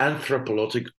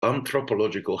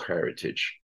anthropological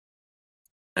heritage,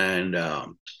 and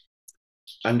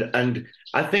and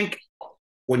I think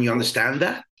when you understand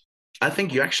that, I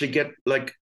think you actually get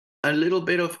like a little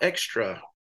bit of extra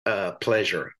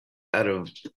pleasure out of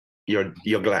your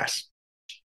glass.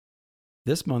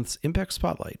 This month's Impact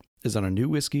Spotlight is on a new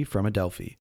whiskey from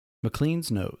Adelphi,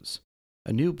 Maclean's Nose,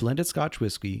 a new blended Scotch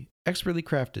whiskey expertly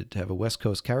crafted to have a West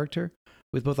Coast character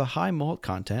with both a high malt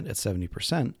content at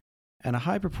 70% and a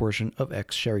high proportion of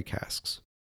ex-sherry casks.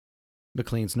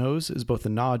 Maclean's Nose is both a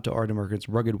nod to Ardnamurchan's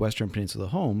rugged Western Peninsula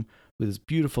home with its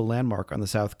beautiful landmark on the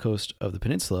south coast of the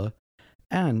peninsula,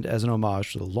 and as an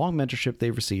homage to the long mentorship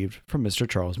they've received from Mr.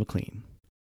 Charles Maclean.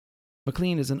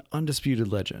 Maclean is an undisputed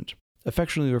legend,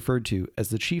 affectionately referred to as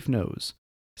the Chief Nose,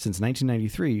 since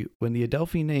 1993 when the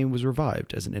Adelphi name was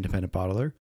revived as an independent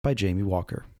bottler by Jamie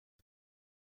Walker.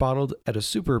 Bottled at a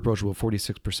super approachable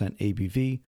 46%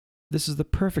 ABV, this is the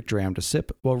perfect dram to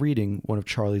sip while reading one of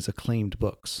Charlie's acclaimed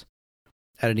books.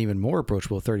 At an even more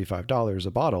approachable $35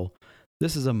 a bottle,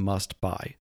 this is a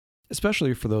must-buy,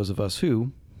 especially for those of us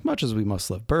who, much as we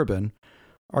must love bourbon,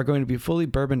 are going to be fully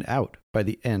bourboned out by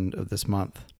the end of this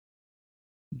month.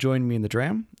 Join me in the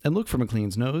dram and look for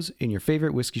Maclean's Nose in your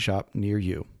favorite whiskey shop near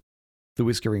you. The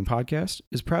Whiskey Ring podcast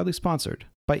is proudly sponsored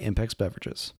by Impex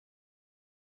Beverages.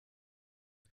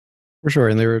 For sure,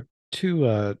 and there were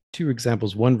two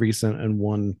examples, one recent and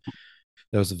one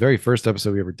that was the very first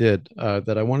episode we ever did,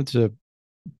 that I wanted to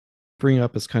bring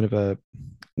up as kind of a,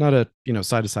 not a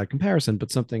side-to-side comparison,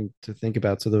 but something to think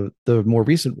about. So the more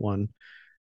recent one,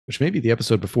 which may be the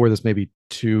episode before this, maybe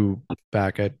two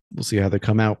back, we'll see how they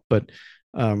come out, but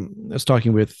I was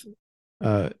talking with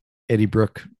Eddie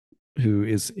Brooke, who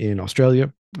is in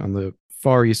Australia, on the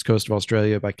far east coast of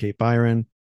Australia by Cape Byron,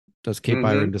 does Cape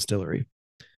Byron Distillery.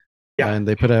 Yeah. And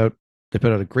they put out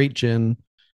a great gin,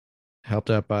 helped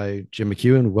out by Jim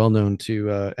McEwen, well known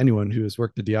to anyone who has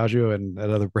worked at Diageo and at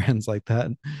other brands like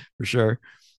that, for sure.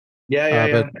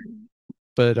 Yeah.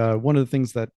 But one of the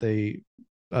things that they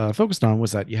focused on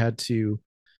was that you had to,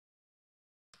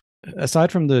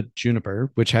 aside from the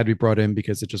juniper, which had to be brought in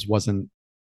because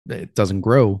it doesn't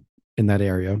grow in that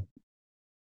area.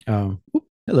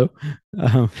 Hello.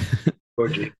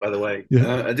 Georgie, by the way.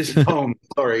 Yeah. This is home.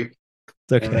 Sorry.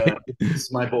 It's okay. This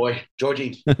is my boy,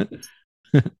 Georgie.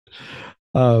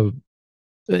 Aside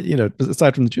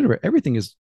from the juniper, everything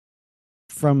is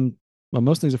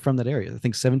most things are from that area. I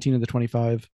think 17 of the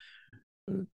 25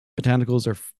 botanicals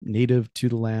are native to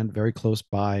the land, very close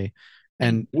by.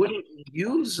 And wouldn't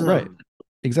use them. Right,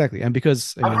 exactly. And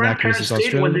because in that case, it's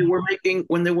Australia,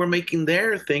 when they were making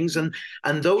their things, and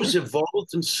those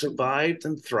evolved and survived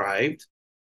and thrived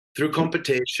through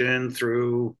competition,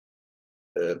 through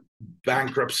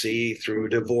bankruptcy, through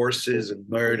divorces and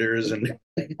murders and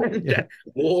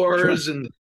wars and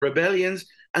rebellions,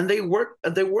 and they worked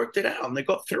it out and they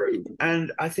got through.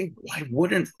 And I think, why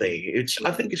wouldn't they?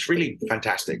 I think it's really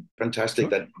fantastic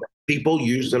that people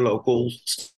use the local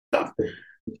stuff,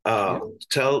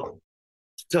 tell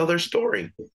their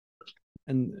story.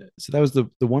 And so that was the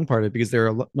one part of it, because there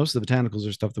are most of the botanicals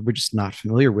are stuff that we're just not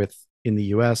familiar with in the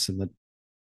US, and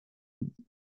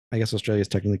I guess Australia is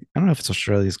technically, I don't know if it's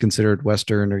Australia is considered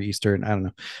Western or Eastern, I don't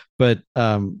know, but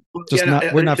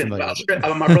we're not familiar with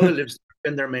it. My brother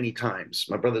been there many times.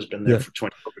 My brother's been there for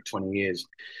over 20 years.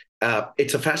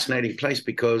 It's a fascinating place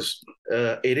because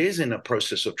it is in a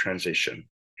process of transition.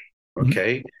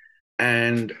 Okay. Mm-hmm.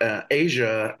 And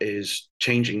Asia is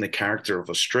changing the character of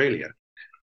Australia.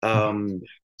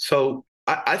 So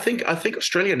I think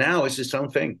Australia now is its own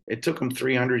thing. It took them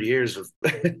 300 years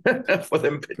for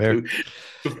them to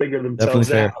figure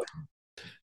themselves out.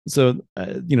 So,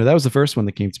 that was the first one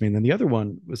that came to me. And then the other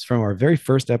one was from our very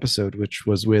first episode, which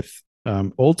was with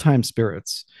Old Time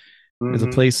Spirits. It's a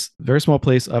place, very small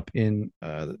place up in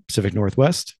the Pacific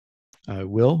Northwest.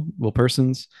 Will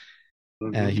Persons.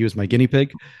 He was my guinea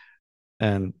pig,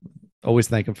 and always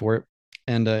thank him for it.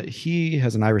 And he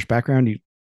has an Irish background.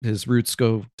 His roots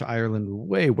go to Ireland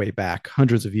way, way back,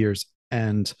 hundreds of years.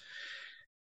 And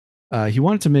he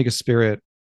wanted to make a spirit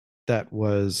that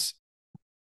was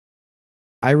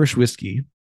Irish whiskey,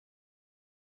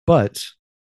 but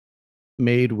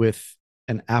made with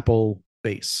an apple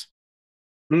base.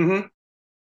 And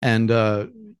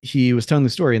he was telling the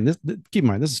story, and keep in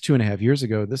mind, this is 2.5 years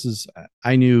ago.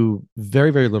 I knew very,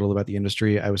 very little about the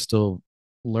industry. I was still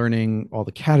learning all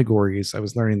the categories. I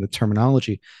was learning the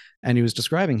terminology, and he was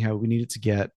describing how we needed to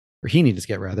get or he needed to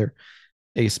get rather,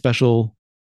 a special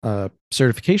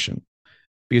certification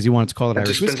because he wanted to call it A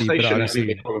Irish whiskey, but dispensation, as we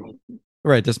obviously, call them.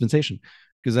 right, dispensation.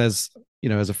 Because as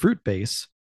as a fruit base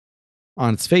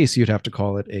on its face, you'd have to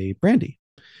call it a brandy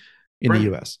in the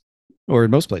Brandy. US or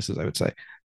in most places, I would say.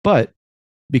 But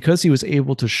because he was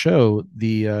able to show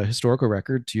the historical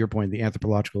record, to your point, the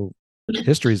anthropological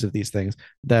histories of these things,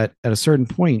 that at a certain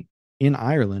point in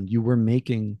Ireland, you were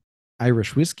making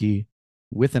Irish whiskey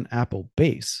with an apple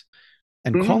base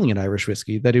and Mm-hmm. calling it Irish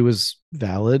whiskey, that it was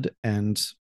valid, and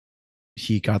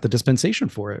he got the dispensation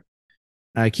for it.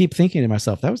 And I keep thinking to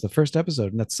myself, that was the first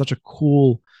episode, and that's such a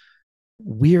cool,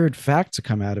 weird fact to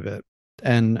come out of it.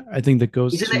 And I think that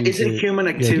goes Isn't it? to Isn't human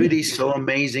the idea. activity so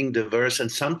amazing, diverse, and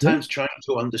Yeah. sometimes trying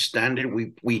to understand it,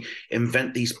 we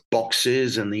invent these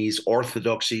boxes and these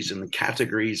orthodoxies and the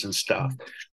categories and stuff. Yeah.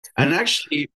 And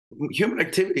actually, human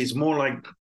activity is more like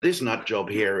this nut job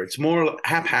here. It's more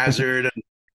haphazard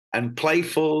and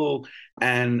playful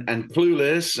and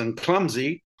clueless and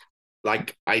clumsy,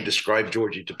 like I described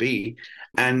Georgie to be.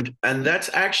 And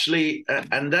that's actually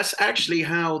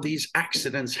how these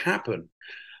accidents happen.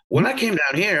 When I came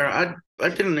down here,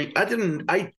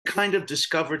 I kind of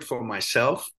discovered for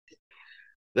myself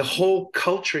the whole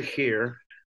culture here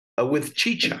with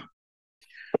chicha.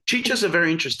 Chicha is a very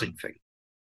interesting thing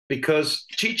because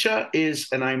chicha is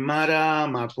an Aymara,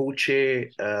 Mapuche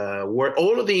word.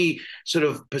 All of the sort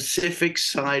of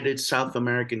Pacific-sided South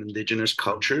American indigenous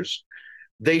cultures,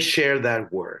 they share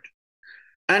that word.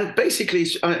 And basically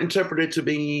interpreted to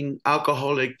being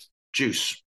alcoholic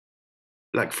juice,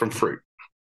 like from fruit.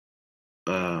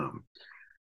 Um,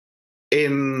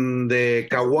 in the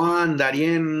Caguan,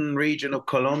 Darien region of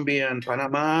Colombia and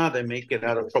Panama, they make it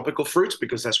out of tropical fruits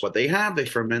because that's what they have. They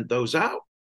ferment those out.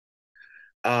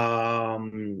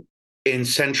 In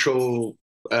Central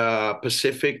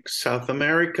Pacific, South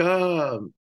America,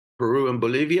 Peru and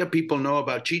Bolivia, people know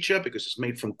about chicha because it's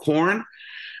made from corn.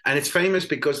 And it's famous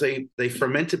because they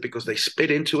ferment it because they spit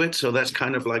into it. So that's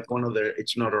kind of like one of their,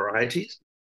 its notorieties.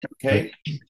 Okay.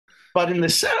 Right. But in the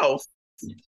South,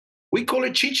 we call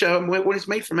it chicha when it's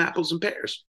made from apples and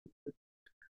pears.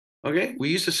 Okay. We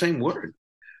use the same word.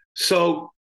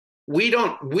 So we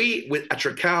with at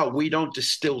Trä-Kál, we don't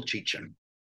distill chicha.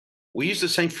 We use the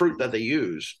same fruit that they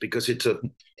use because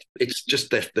it's just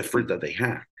the fruit that they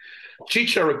have.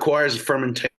 Chicha requires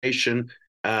fermentation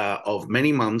of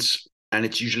many months, and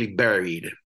it's usually buried.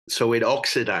 So it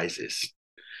oxidizes.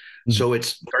 Mm-hmm. So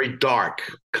it's very dark,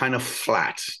 kind of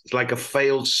flat. It's like a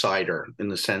failed cider in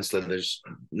the sense that there's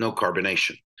no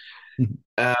carbonation.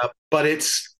 Mm-hmm. But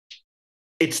it's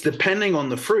depending on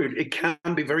the fruit, it can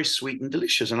be very sweet and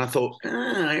delicious. And I thought,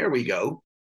 here we go.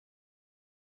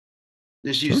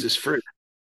 Just use this fruit.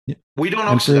 Yeah. We don't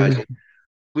oxidize it.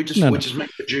 We just make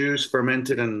the juice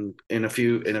fermented and in a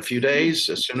few days.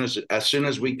 As soon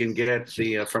as we can get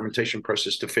the fermentation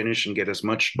process to finish and get as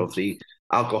much of the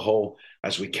alcohol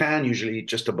as we can, usually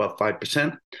just above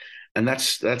 5%, and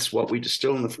that's what we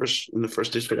distill in the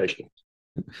first distillation.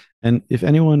 And if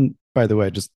anyone, by the way,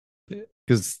 just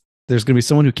because there's going to be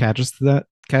someone who catches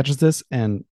this,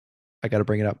 and I got to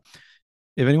bring it up.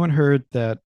 If anyone heard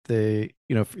that they,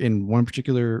 in one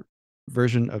particular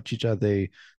version of chicha, they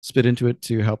spit into it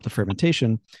to help the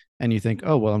fermentation, and you think,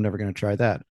 oh, well, I'm never going to try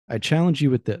that. I challenge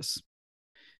you with this.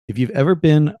 If you've ever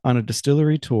been on a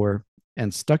distillery tour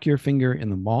and stuck your finger in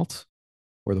the malt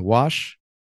or the wash,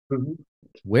 mm-hmm.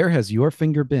 where has your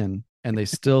finger been? And they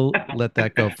still let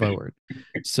that go forward.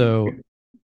 So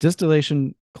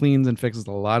distillation cleans and fixes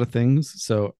a lot of things.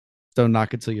 So don't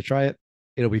knock it till you try it.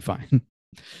 It'll be fine.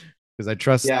 Because I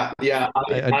trust. Yeah.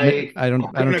 I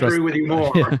don't trust, agree with you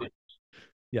more.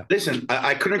 Yeah. Listen,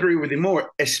 I couldn't agree with you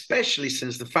more, especially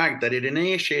since the fact that it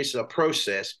initiates a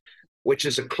process which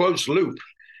is a closed loop.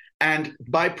 And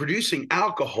by producing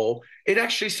alcohol, it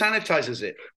actually sanitizes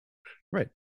it. Right.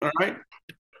 All right.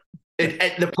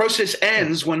 The process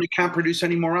ends when it can't produce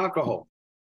any more alcohol.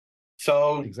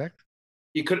 So exactly.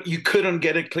 You couldn't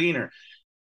get it cleaner.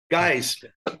 Guys,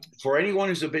 for anyone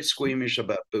who's a bit squeamish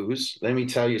about booze, let me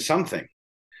tell you something.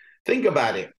 Think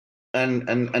about it. And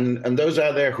those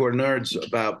out there who are nerds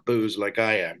about booze like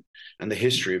I am and the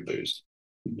history of booze,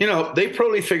 they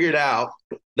probably figured out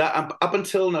that up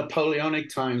until Napoleonic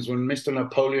times, when Mr.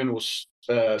 Napoleon was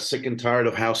sick and tired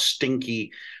of how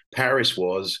stinky Paris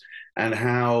was and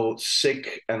how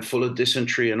sick and full of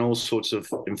dysentery and all sorts of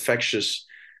infectious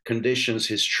conditions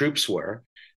his troops were,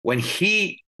 when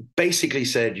he basically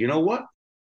said, you know what?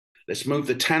 Let's move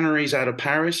the tanneries out of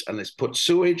Paris and let's put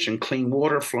sewage and clean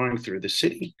water flowing through the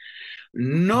city.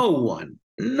 No one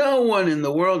in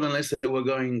the world, unless they were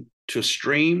going to a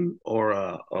stream or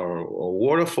a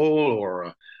waterfall or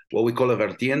a what we call a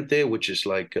vertiente, which is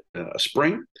like a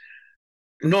spring.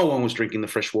 No one was drinking the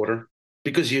fresh water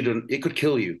because it could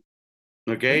kill you.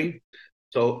 Okay.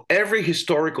 So every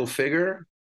historical figure,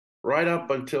 right up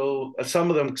until some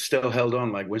of them still held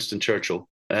on, like Winston Churchill,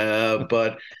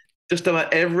 but just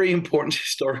about every important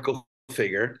historical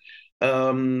figure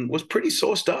was pretty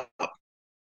sauced up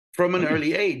from an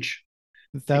early age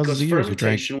Thousands because of years we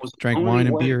fermentation was the drank only wine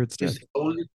and way, beer instead.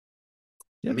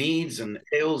 yeah, meads and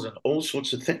ales and all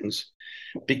sorts of things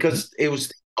because it was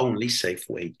the only safe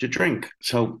way to drink.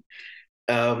 So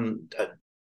um,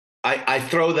 I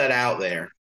throw that out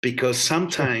there because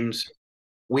sometimes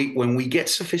when we get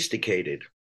sophisticated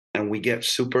and we get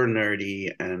super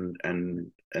nerdy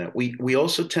and we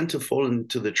also tend to fall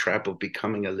into the trap of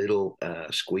becoming a little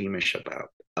squeamish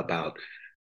about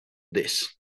this,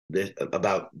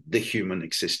 about the human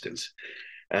existence.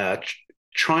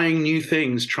 Trying new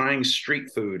things, trying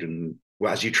street food, and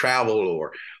as you travel,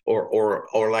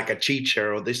 or like a chicha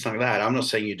or this like that. I'm not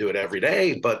saying you do it every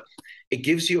day, but it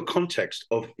gives you a context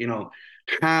of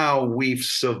how we've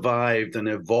survived and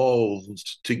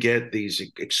evolved to get these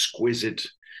exquisite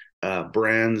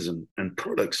brands and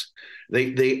products.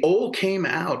 They all came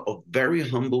out of very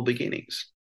humble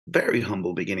beginnings. Very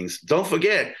humble beginnings. Don't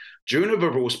forget,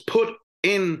 juniper was put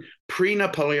in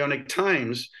pre-Napoleonic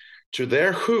times to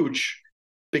their hooch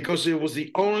because it was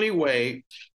the only way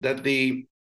that the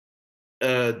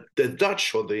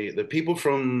Dutch or the people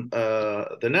from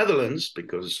the Netherlands,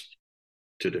 because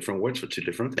two different words for two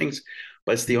different things,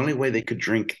 but it's the only way they could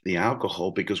drink the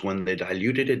alcohol because when they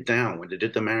diluted it down, when they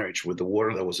did the marriage with the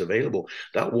water that was available,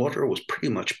 that water was pretty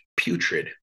much putrid.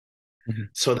 Mm-hmm.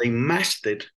 So they masked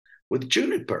it with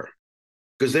juniper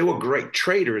because they were great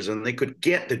traders and they could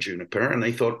get the juniper and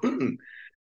they thought,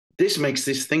 this makes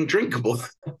this thing drinkable.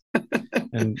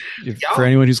 And for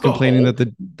anyone who's complaining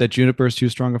that juniper is too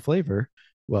strong a flavor,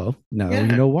 well, now you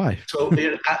know why. So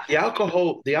the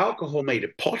alcohol made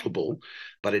it potable,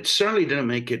 but it certainly didn't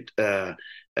make it.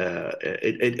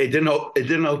 It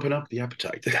didn't open up the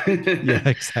appetite. Yeah,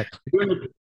 exactly.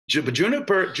 But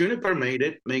juniper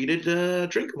made it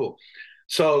drinkable.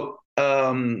 So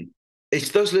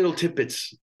it's those little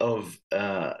tidbits of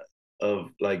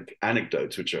like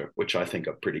anecdotes which I think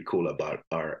are pretty cool about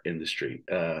our industry,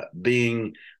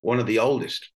 being one of the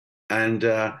oldest. And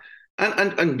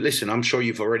listen, I'm sure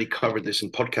you've already covered this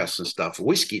in podcasts and stuff.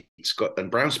 Whiskey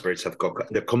and brown spirits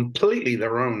they're completely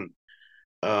their own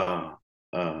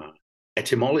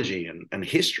etymology and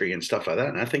history and stuff like that.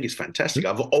 And I think it's fantastic.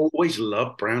 I've always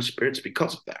loved brown spirits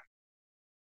because of that.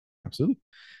 Absolutely.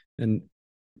 And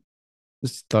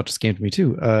this thought just came to me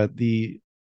too.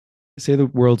 Say the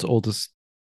world's oldest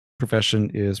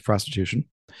profession is prostitution.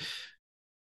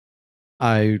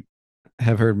 I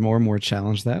have heard more and more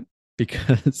challenge that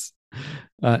because,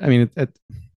 I mean,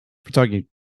 for talking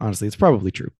honestly, it's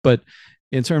probably true. But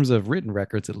in terms of written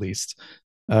records, at least,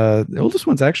 the oldest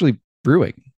one's actually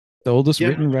brewing. The oldest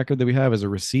written record that we have is a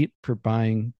receipt for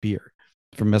buying beer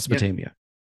from Mesopotamia.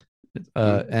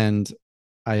 And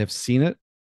I have seen it.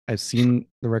 I've seen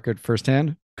the record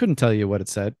firsthand. Couldn't tell you what it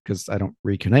said because I don't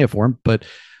read cuneiform, but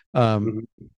the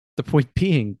point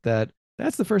being that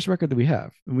that's the first record that we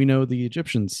have. And we know the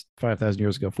Egyptians 5,000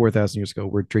 years ago, 4,000 years ago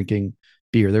were drinking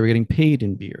beer. They were getting paid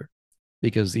in beer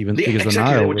because the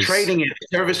Nile they were trading it,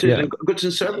 services and goods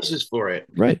and services for it.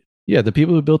 Right. Yeah. The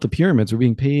people who built the pyramids were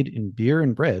being paid in beer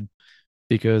and bread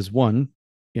because one,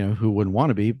 who wouldn't want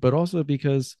to be, but also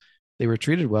because they were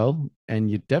treated well and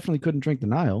you definitely couldn't drink the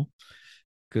Nile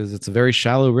because it's a very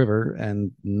shallow river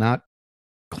and not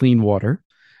clean water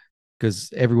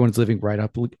because everyone's living right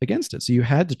up against it. So you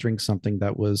had to drink something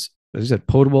that was, as you said,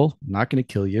 potable, not going to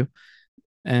kill you,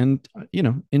 and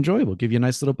enjoyable, give you a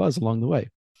nice little buzz along the way.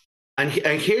 And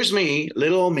here's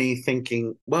little me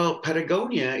thinking, well,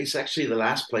 Patagonia is actually the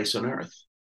last place on Earth.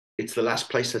 It's the last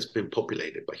place that's been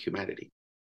populated by humanity.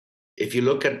 If you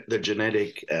look at the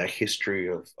genetic history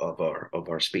of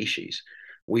our species,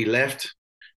 we left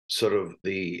sort of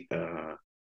the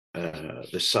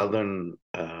southern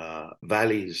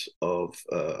valleys of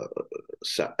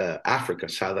Africa,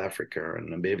 South Africa, and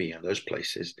Namibia, those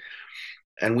places.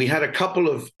 And we had a couple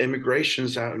of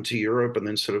immigrations out into Europe and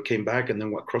then sort of came back and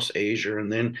then went across Asia.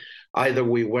 And then either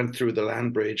we went through the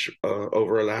land bridge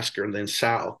over Alaska and then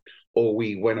south, or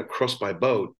we went across by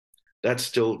boat. That's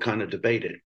still kind of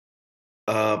debated.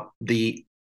 The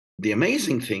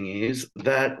amazing thing is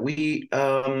that the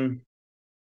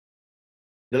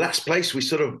last place we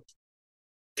sort of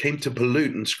came to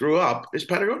pollute and screw up is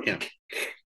Patagonia,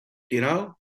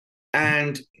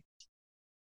 And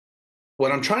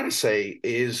what I'm trying to say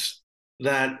is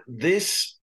that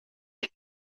this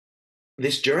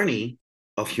journey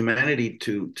of humanity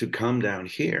to come down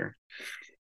here,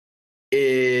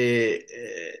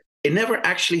 it never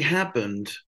actually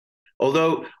happened.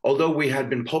 Although we had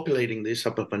been populating this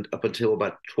up until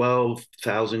about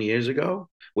 12,000 years ago,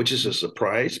 which is a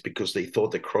surprise because they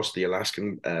thought they crossed the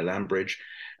Alaskan land bridge,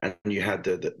 and you had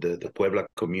the Puebla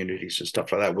communities and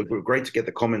stuff like that. It would be great to get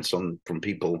the comments from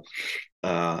people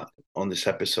on this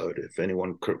episode, if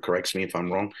anyone corrects me if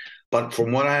I'm wrong. But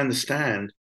from what I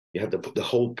understand, you have the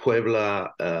whole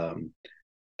Puebla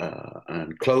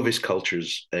and Clovis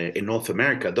cultures in North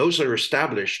America. Those are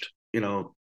established,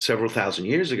 several thousand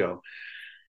years ago.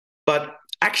 But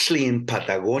actually in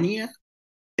Patagonia,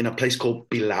 in a place called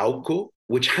Pilauco,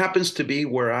 which happens to be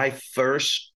where I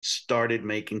first started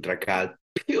making Trä-Kál,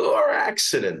 pure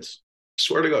accident.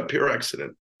 Swear to God, pure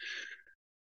accident.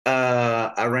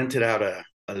 I rented out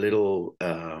a little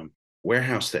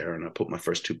warehouse there, and I put my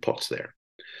first 2 pots there.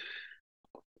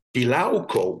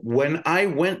 Pilauco, when I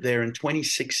went there in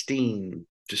 2016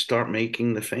 to start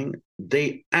making the thing,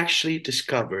 they actually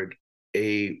discovered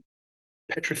a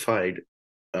petrified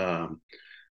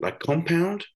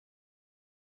compound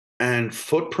and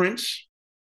footprints,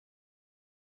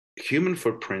 human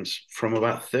footprints from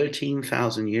about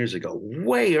 13,000 years ago,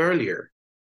 way earlier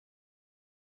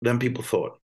than people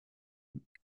thought,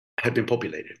 had been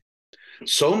populated.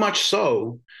 So much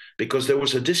so because there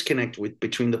was a disconnect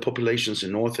between the populations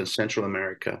in North and Central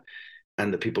America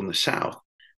and the people in the South.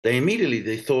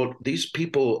 They thought these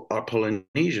people are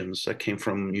Polynesians that came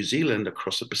from New Zealand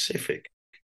across the Pacific.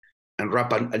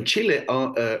 And Chile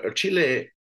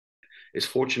is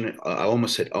fortunate. I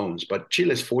almost said owns, but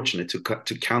Chile is fortunate to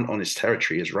count on its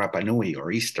territory as Rapa Nui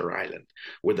or Easter Island,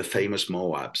 with the famous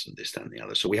Moabs and this, that, and the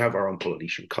other. So we have our own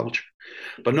Polynesian culture.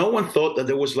 But no one thought that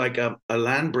there was like a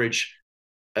land bridge,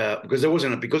 because there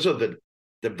wasn't, because of the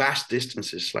vast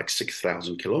distances, like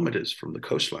 6,000 kilometers from the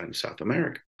coastline of South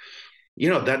America.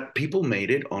 That people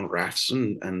made it on rafts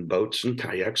and boats and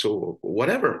kayaks or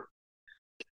whatever.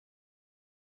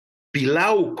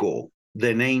 Pilauco,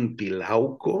 the name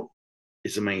Pilauco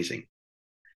is amazing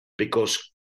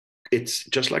because it's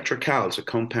just like Trä-Kál, it's a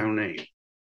compound name.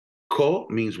 Ko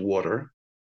means water,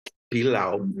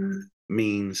 Pilau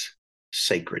means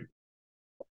sacred.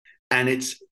 And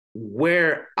it's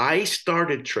where I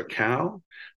started Trä-Kál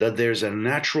that there's a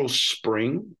natural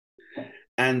spring,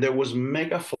 and there was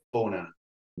megafauna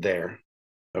there,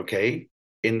 okay,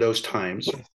 in those times,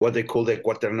 what they call the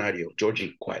Quaternario,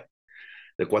 Georgie Quat,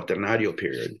 the Quaternario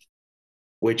period,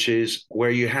 which is where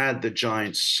you had the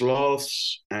giant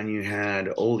sloths and you had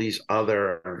all these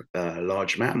other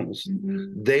large mammals.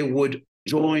 They would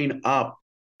join up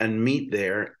and meet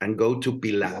there and go to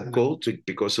Pilauco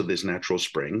because of this natural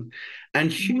spring.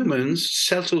 And humans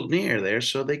settled near there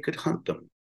so they could hunt them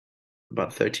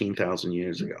about 13,000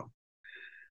 years ago.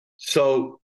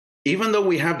 So even though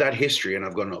we have that history, and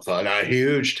I've gone off on a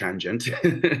huge tangent,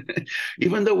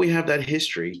 even though we have that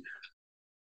history,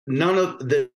 none of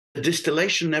the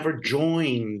distillation never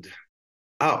joined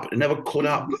up, it never caught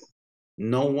up.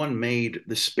 No one made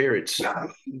the spirits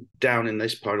down in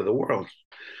this part of the world.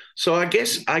 So I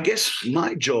guess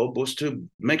my job was to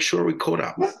make sure we caught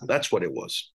up. That's what it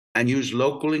was. And use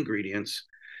local ingredients.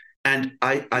 And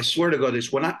I swear to God,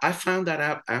 when I found that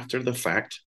out after the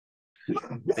fact,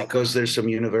 because there's some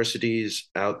universities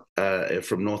out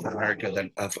from North America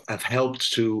that have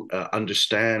helped to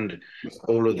understand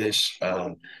all of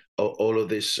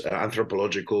this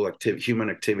anthropological human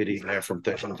activity there from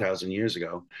 13,000 years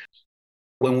ago.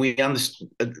 When we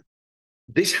understood,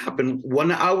 this happened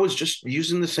when I was just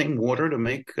using the same water to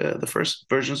make the first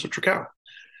versions of Trä-Kál.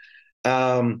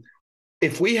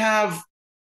 If we have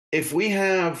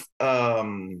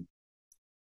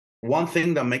one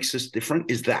thing that makes us different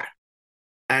is that.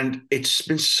 And it's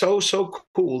been so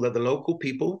cool that the local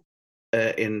people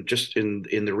in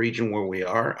the region where we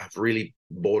are have really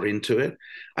bought into it,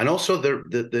 and also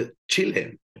the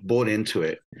Chile bought into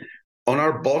it. On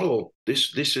our bottle,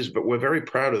 this is, but we're very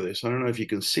proud of this. I don't know if you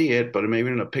can see it, but maybe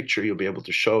in a picture you'll be able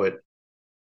to show it.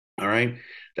 All right,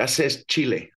 that says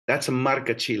Chile. That's a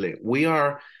Marca Chile. We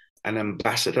are an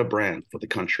ambassador brand for the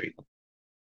country.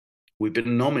 We've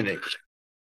been nominated,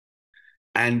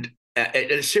 and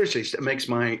it seriously makes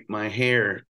my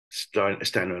hair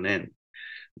stand on end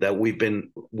that we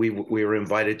were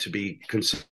invited to be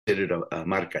considered a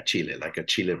Marca Chile, like a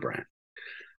Chile brand.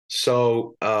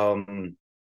 So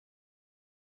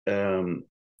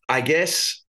I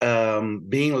guess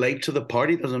being late to the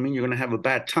party doesn't mean you're going to have a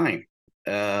bad time,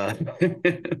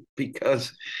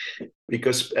 because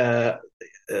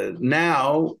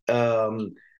now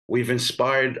we've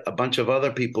inspired a bunch of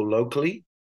other people locally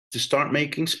to start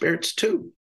making spirits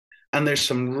too. and there's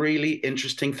some really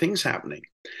interesting things happening.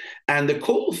 And the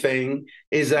cool thing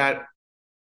is that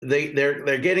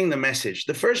they're getting the message.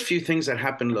 The first few things that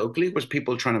happened locally was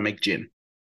people trying to make gin.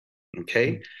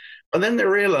 Okay. Mm-hmm. But then they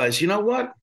realize, you know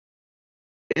what?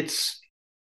 It's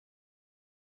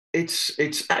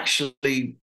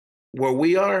actually where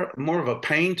we are more of a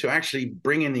pain to actually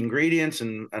bring in the ingredients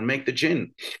and make the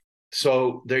gin.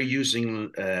 So they're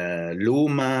using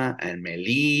Luma and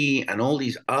Meli and all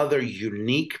these other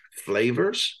unique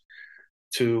flavors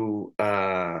to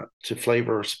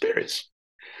flavor spirits.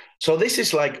 So this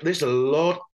is like there's a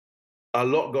lot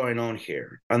going on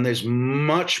here, and there's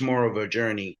much more of a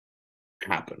journey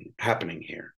happening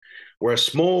here. We're a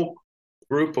small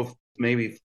group of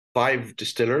maybe 5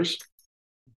 distillers,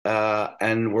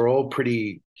 and we're all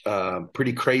pretty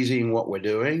crazy in what we're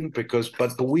doing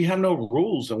but we have no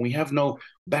rules and we have no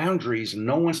boundaries, and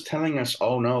no one's telling us,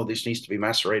 oh no, this needs to be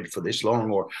macerated for this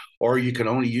long, or you can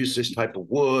only use this type of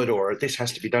wood, or this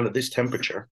has to be done at this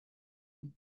temperature.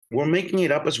 We're making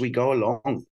it up as we go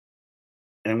along,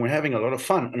 and we're having a lot of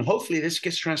fun, and hopefully this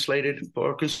gets translated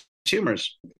for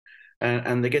consumers,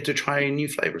 and they get to try new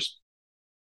flavors.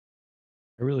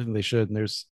 I really think they should. And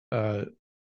there's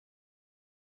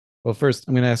well, first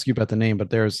I'm going to ask you about the name, but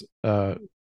there's 2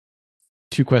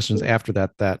 questions after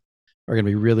that are going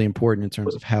to be really important in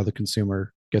terms of how the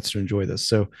consumer gets to enjoy this.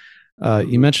 So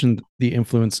you mentioned the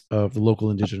influence of the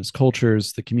local indigenous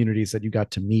cultures, the communities that you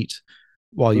got to meet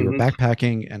while you were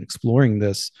backpacking and exploring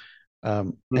this.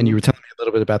 And you were telling me a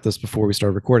little bit about this before we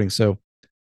started recording. So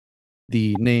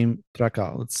the name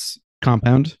Trä-Kál, it's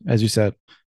compound, as you said,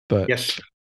 but yes,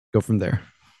 go from there.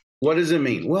 What does it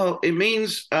mean? Well, it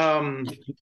means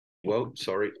well,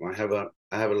 sorry, I have a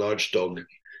large dog.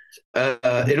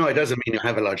 It doesn't mean I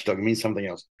have a large dog. It means something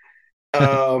else.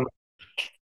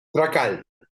 Trä-Kál,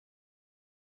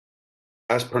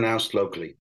 as pronounced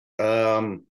locally.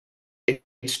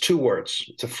 It's 2 words.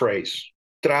 It's a phrase.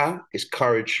 Trä is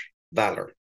courage,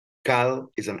 valor. Kál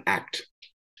is an act.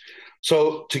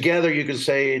 So together you can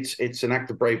say it's an act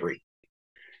of bravery.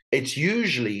 It's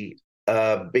usually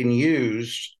been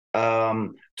used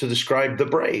to describe the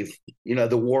brave,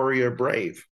 the warrior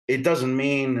brave. It doesn't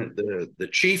mean the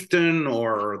chieftain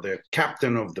or the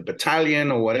captain of the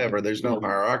battalion or whatever. There's no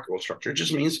hierarchical structure. It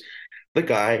just means the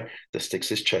guy that sticks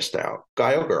his chest out,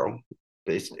 guy or girl.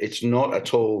 It's not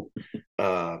at all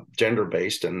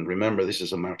gender-based. And remember, this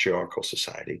is a matriarchal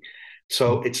society.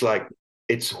 So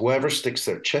it's whoever sticks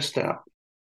their chest out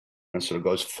and sort of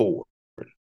goes forward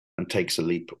and takes a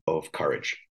leap of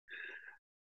courage.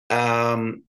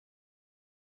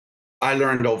 I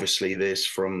learned obviously this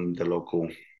from the local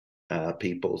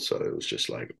people, so it was just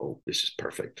like, oh, this is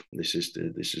perfect. This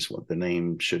is what the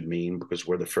name should mean, because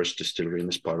we're the first distillery in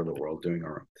this part of the world doing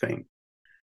our own thing.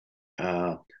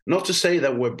 Not to say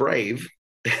that we're brave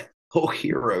or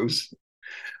heroes.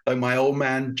 Like my old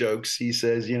man jokes, he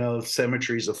says,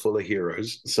 cemeteries are full of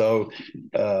heroes, so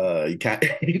you can't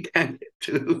get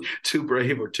too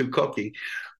brave or too cocky,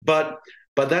 but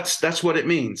that's what it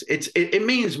means. It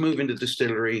means moving the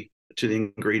distillery to the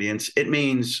ingredients. It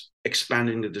means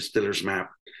expanding the distiller's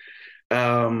map.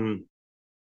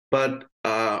 But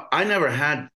I never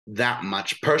had that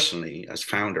much personally as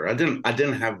founder. I didn't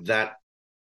have that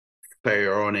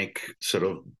pharaonic sort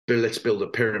of let's build a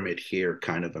pyramid here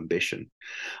kind of ambition.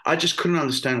 I just couldn't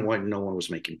understand why no one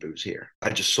was making booze here. I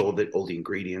just saw that all the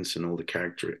ingredients and all the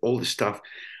character, all the stuff.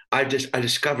 I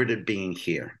discovered it being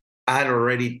here. I had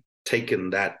already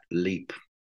taken that leap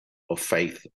of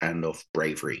faith and of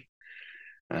bravery.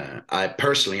 I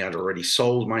personally had already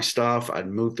sold my stuff. I'd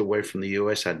moved away from the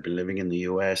US. I'd been living in the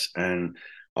US, and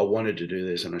I wanted to do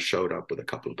this. And I showed up with a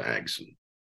couple of bags and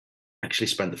actually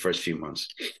spent the first few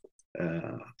months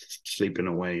sleeping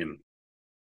away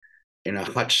in a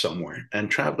hutch somewhere and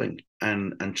traveling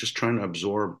and just trying to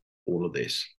absorb all of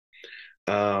this.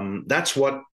 That's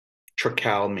what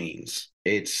Trä-Kál means.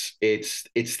 It's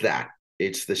that.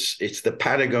 It's the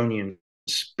Patagonian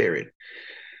spirit.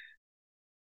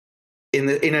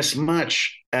 In as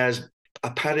much as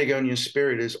a Patagonian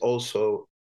spirit is also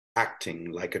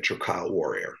acting like a Trä-Kál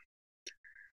warrior,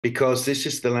 because this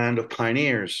is the land of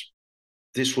pioneers.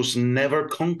 This was never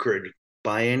conquered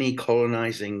by any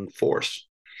colonizing force.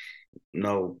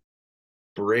 No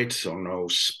Brits or no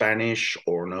Spanish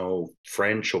or no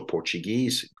French or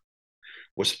Portuguese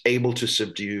was able to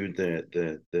subdue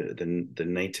the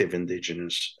native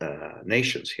indigenous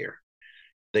nations here.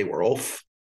 They were all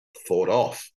fought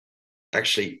off.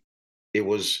 Actually, it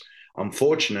was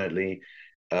unfortunately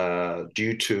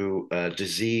due to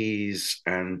disease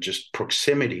and just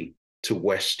proximity to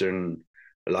Western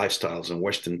lifestyles and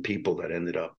Western people that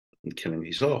ended up killing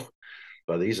these off.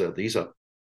 but these are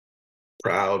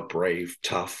proud, brave,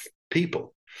 tough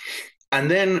people. And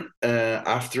then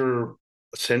after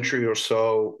a century or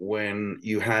so, when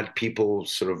you had people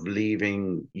sort of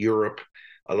leaving Europe,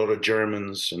 a lot of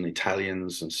Germans and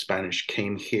Italians and Spanish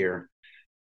came here,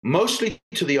 mostly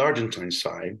to the Argentine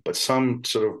side, but some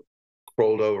sort of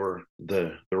crawled over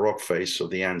the rock face of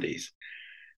the Andes.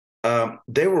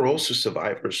 They were also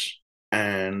survivors,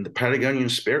 and the Patagonian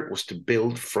spirit was to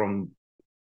build from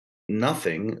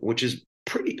nothing, which is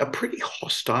pretty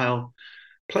hostile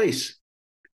place.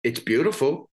 It's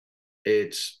beautiful.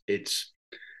 It's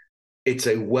it's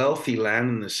a wealthy land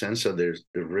in the sense that there's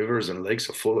the rivers and lakes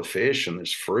are full of fish and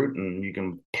there's fruit and you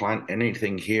can plant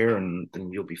anything here and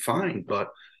you'll be fine. But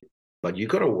you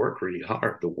got to work really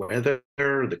hard. The weather,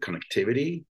 the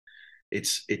connectivity,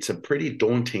 it's a pretty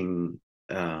daunting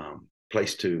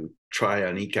place to try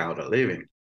and eke out a living.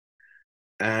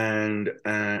 And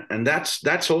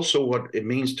that's also what it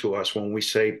means to us when we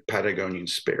say Patagonian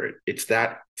spirit. It's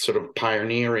that sort of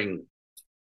pioneering,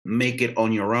 make it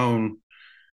on your own,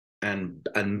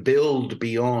 and build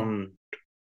beyond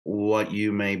what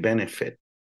you may benefit.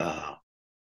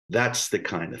 That's the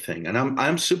kind of thing, and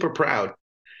I'm super proud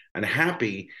and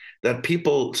happy that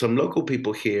some local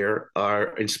people here,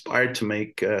 are inspired to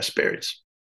make spirits.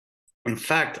 In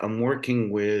fact, I'm working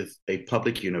with a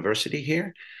public university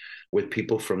here with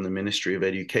people from the Ministry of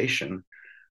Education.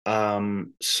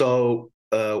 So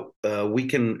we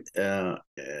can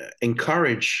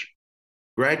encourage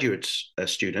graduates,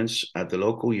 students at the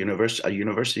local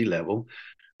university level,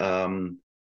 um,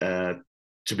 uh,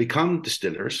 to become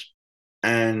distillers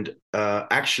and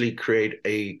actually create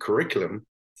a curriculum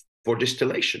for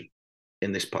distillation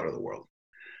in this part of the world.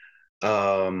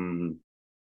 Um,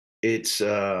 it's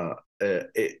the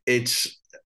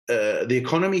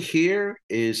economy here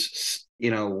is,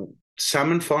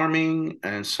 salmon farming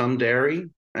and some dairy,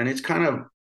 and it's kind of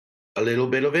a little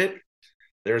bit of it.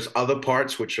 There's other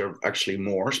parts which are actually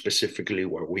more specifically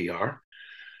where we are.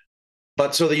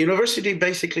 But so the university,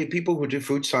 basically, people who do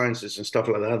food sciences and stuff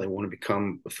like that, they want to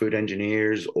become food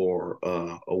engineers or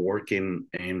work in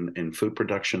food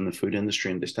production, the food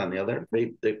industry, and this, that, and the other.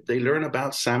 They learn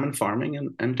about salmon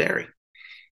farming and dairy.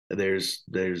 There's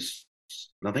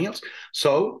nothing else.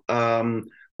 So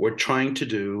we're trying to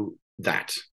do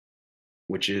that,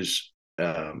 which is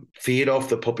feed off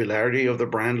the popularity of the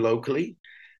brand locally,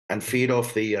 and feed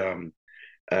off the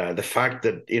fact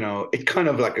that it's kind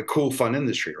of like a cool, fun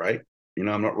industry, right?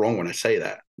 I'm not wrong when I say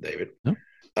that, David. No?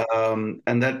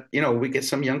 And that we get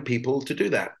some young people to do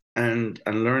that and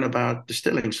learn about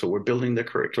distilling. So we're building the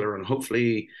curricula, and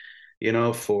hopefully,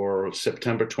 for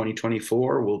September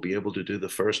 2024, we'll be able to do the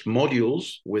first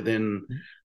modules within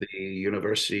the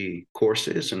university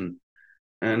courses, and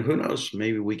who knows,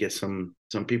 maybe we get some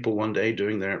people one day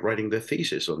writing their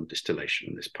thesis on distillation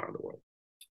in this part of the world,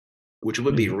 which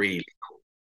would be really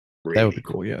cool. That would be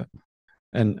cool, yeah.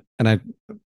 And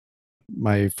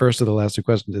my first of the last two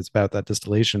questions is about that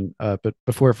distillation. But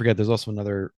before I forget, there's also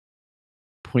another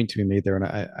point to be made there, and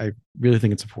I really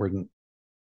think it's important.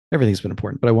 Everything's been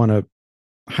important, but I want to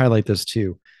highlight this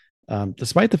too.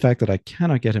 Despite the fact that I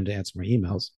cannot get him to answer my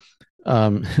emails,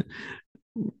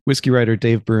 whiskey writer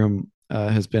Dave Broom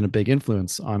has been a big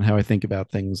influence on how I think about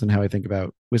things and how I think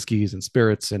about whiskeys and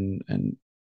spirits and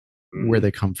where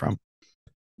they come from.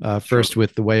 First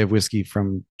with the way of whiskey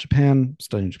from Japan,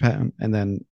 studying Japan, and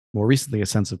then more recently a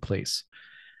sense of place.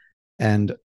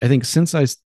 And I think since I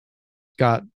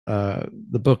got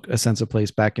the book A Sense of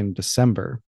Place back in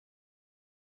December,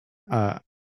 I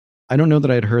don't know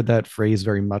that I had heard that phrase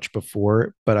very much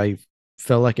before, but I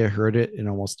felt like I heard it in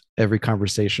almost every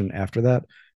conversation after that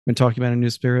when talking about a new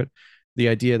spirit. The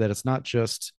idea that it's not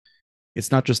just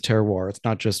terroir, it's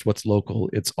not just what's local,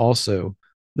 it's also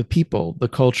the people, the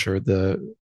culture,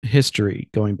 the history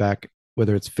going back,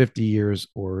 whether it's 50 years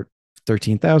or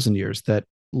 13,000 years, that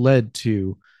led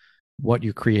to what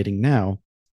you're creating now.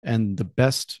 And the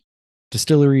best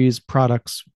distilleries,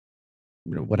 products,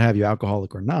 what have you,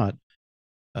 alcoholic or not,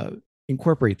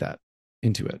 incorporate that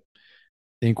into it.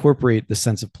 They incorporate the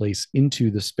sense of place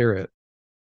into the spirit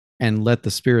and let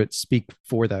the spirit speak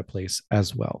for that place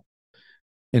as well.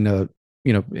 How do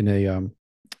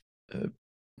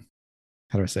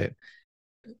I say it?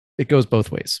 It goes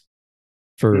both ways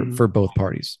for both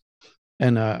parties.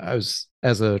 And I was,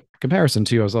 as a comparison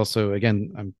too, I was also,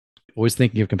 again, I'm always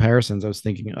thinking of comparisons. I was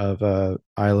thinking of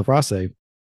Isle of Rosse,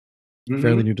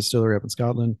 fairly new distillery up in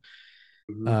Scotland.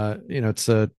 It's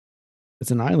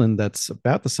an island that's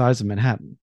about the size of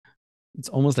Manhattan. It's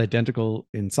almost identical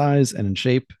in size and in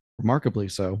shape, remarkably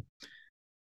so.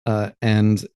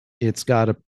 And it's got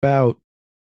about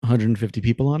 150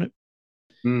 people on it.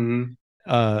 Mm-hmm.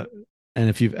 Uh, and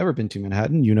if you've ever been to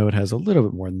Manhattan, you know it has a little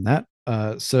bit more than that.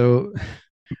 So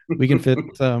we can fit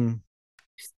a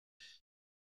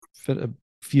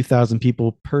few thousand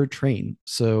people per train.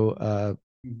 So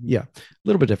Mm-hmm. yeah, a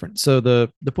little bit different. So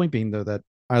the point being though that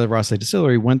Isla Rosse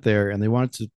Distillery went there and they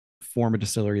wanted to form a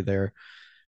distillery there,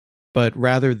 but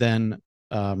rather than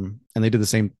and they did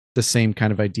the same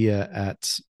kind of idea at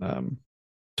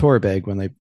Torabeg when they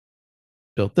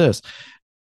built this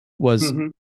was Mm-hmm.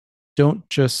 don't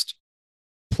just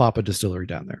plop a distillery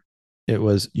down there. It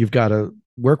was you've got to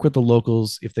work with the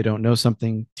locals. If they don't know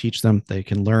something, teach them. They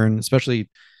can learn.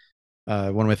 Especially one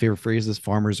of my favorite phrases: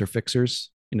 "Farmers are fixers."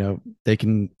 They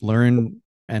can learn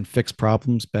and fix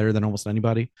problems better than almost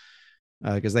anybody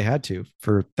because they had to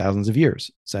for thousands of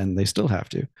years, and they still have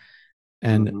to.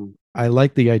 And Mm-hmm. I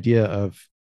like the idea of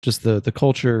just the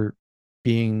culture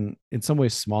being in some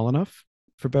ways small enough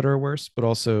for better or worse, but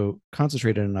also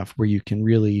concentrated enough where you can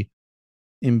really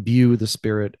imbue the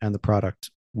spirit and the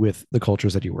product with the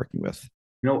cultures that you're working with.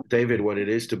 David, what it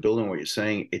is to build on what you're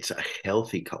saying, it's a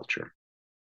healthy culture.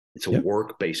 It's a Yeah.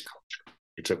 work-based culture.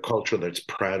 It's a culture that's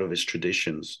proud of its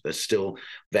traditions, that still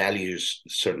values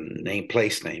certain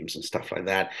place names and stuff like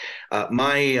that.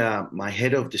 My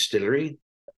head of distillery,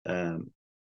 um,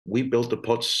 we built the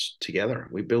pots together.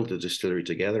 We built the distillery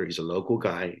together. He's a local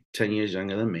guy, 10 years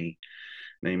younger than me.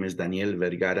 Name is Daniel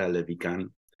Vergara Levican.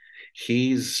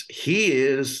 He is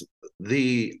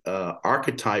the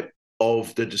archetype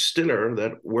of the distiller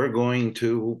that we're going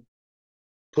to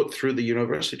put through the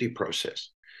university process.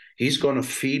 He's going to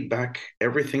feed back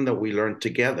everything that we learned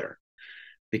together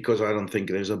because I don't think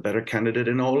there's a better candidate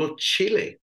in all of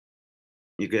Chile,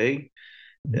 okay,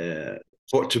 uh,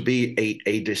 for to be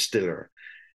a distiller.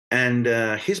 And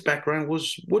his background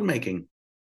was woodmaking.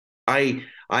 I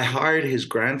hired his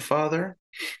grandfather,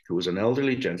 who was an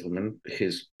elderly gentleman,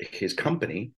 his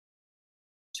company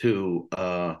to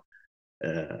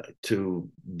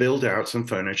build out some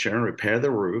furniture and repair the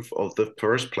roof of the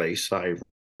first place I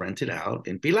rented out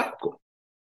in Pilauco.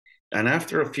 And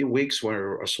after a few weeks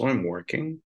where I saw him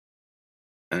working,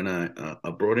 and I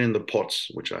brought in the pots,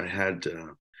 which I had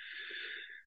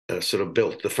sort of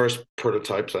built, the first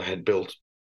prototypes I had built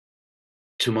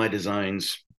to my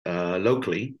designs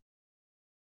locally.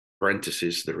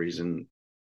 Parenthesis, the reason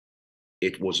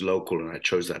it was local and I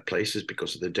chose that place is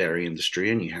because of the dairy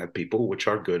industry, and you have people which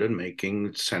are good at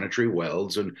making sanitary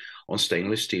welds and on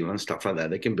stainless steel and stuff like that.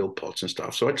 They can build pots and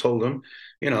stuff. So I told them,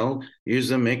 use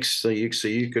the mix so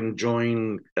you can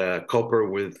join copper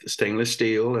with stainless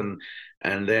steel, and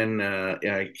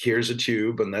then here's a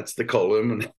tube and that's the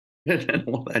column and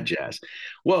all that jazz.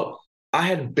 Well, I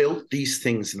had built these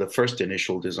things in the first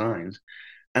initial designs,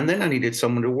 and then I needed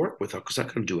someone to work with because I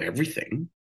couldn't do everything.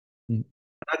 Mm.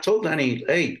 I told Danny,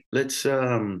 hey, let's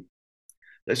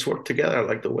work together. I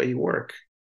like the way you work.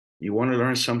 You want to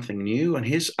learn something new? And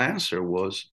his answer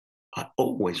was, I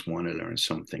always want to learn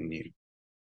something new.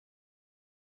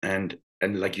 And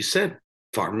like you said,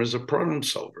 farmers are problem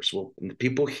solvers. Well, the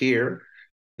people here,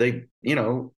 the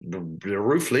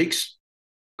roof leaks,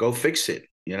 go fix it.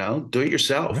 Do it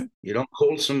yourself. Right. You don't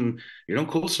call some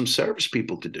service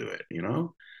people to do it.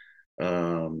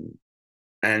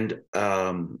 And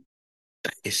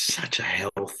it's such a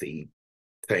healthy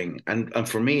thing. And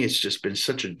for me, it's just been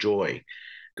such a joy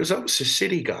because I was a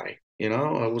city guy. I didn't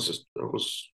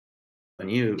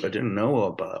know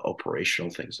about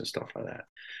operational things and stuff like that.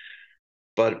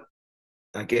 But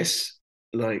I guess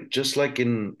just like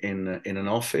in an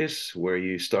office where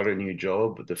you start a new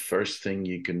job, the first thing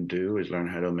you can do is learn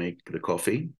how to make the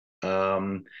coffee.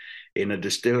 In a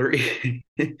distillery,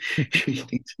 you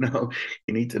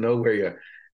need to know where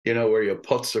your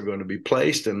pots are going to be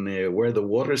placed and where the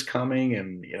water's coming,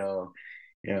 and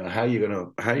how you're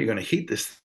gonna heat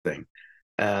this thing.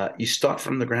 You start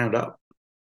from the ground up.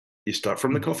 You start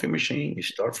from the Mm. coffee machine. You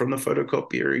start from the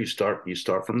photocopier. You start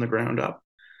from the ground up,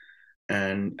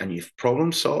 and you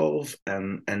problem solve,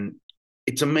 and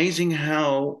it's amazing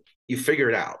how you figure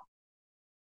it out.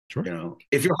 Sure.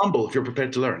 If you're humble, if you're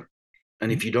prepared to learn,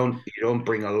 and Mm. if you don't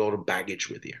bring a lot of baggage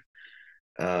with you.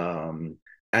 Um,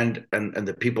 and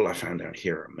the people I found out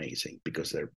here are amazing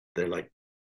because they're like,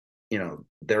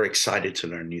 they're excited to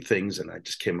learn new things. And I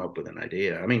just came up with an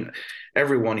idea. I mean,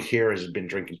 everyone here has been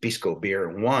drinking pisco beer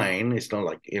and wine. It's not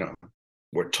like,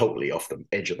 we're totally off the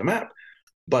edge of the map,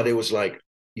 but it was like,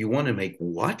 you want to make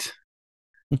what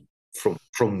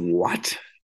from what,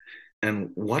 and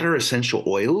what are essential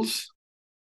oils,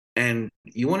 and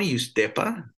you want to use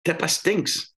tepa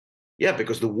stinks. Yeah,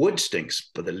 because the wood stinks,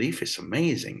 but the leaf is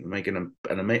amazing. Making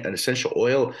an essential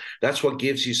oil, that's what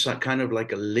gives you some kind of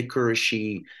like a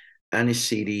licoricey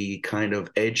aniseedy kind of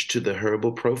edge to the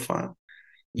herbal profile.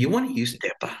 You want to use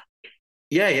Depa.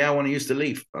 Yeah, I want to use the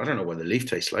leaf. I don't know what the leaf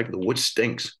tastes like. The wood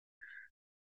stinks.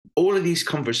 All of these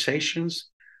conversations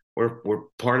were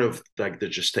part of like the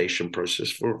gestation process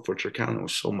for Trä-Kál. It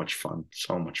was so much fun,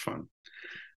 so much fun.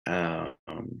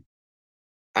 Um,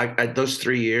 those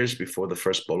 3 years before the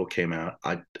first bottle came out,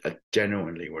 I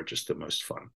genuinely were just the most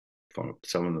fun,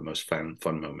 some of the most fun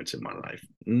moments in my life.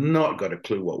 Not got a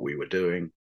clue what we were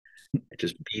doing,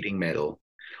 just beating metal.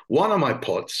 One of my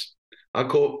pots, I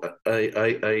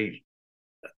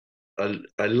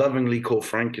lovingly call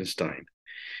Frankenstein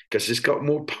because it's got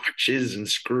more patches and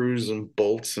screws and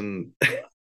bolts and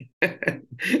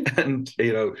and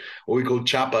what we call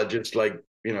chapa, just like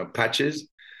patches.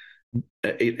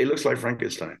 It looks like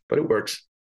Frankenstein, but it works.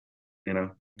 You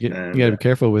got to be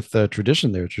careful with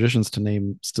tradition there. Traditions to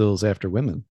name stills after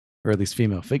women, or at least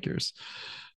female figures.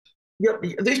 Yeah,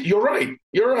 you're right.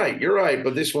 You're right.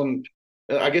 But this one,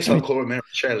 I guess I'll call her Mary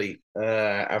Shelley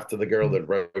after the girl that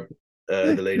wrote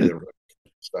the lady that wrote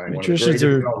Stein. One of the greatest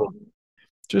novels.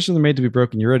 Traditions are made to be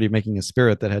broken. You're already making a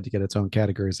spirit that had to get its own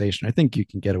categorization. I think you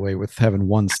can get away with having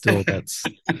one still that's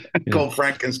called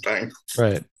Frankenstein.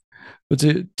 Right. But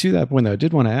to that point, though, I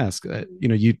did want to ask.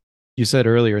 You said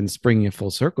earlier in springing it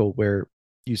full circle, where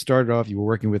you started off, you were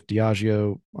working with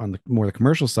Diageo on the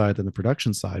commercial side than the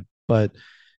production side, but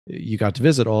you got to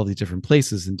visit all these different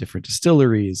places and different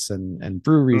distilleries and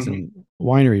breweries and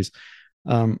wineries.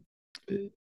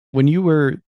 When you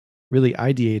were really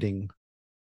ideating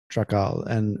Trä-Kál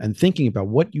and thinking about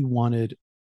what you wanted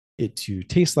it to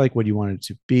taste like, what you wanted it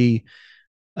to be,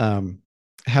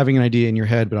 having an idea in your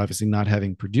head, but obviously not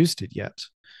having produced it yet.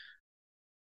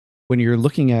 When you're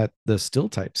looking at the still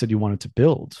types that you wanted to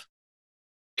build,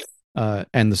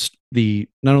 and the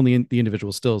not only the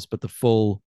individual stills, but the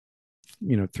full,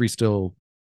 3 still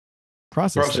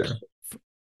process. There.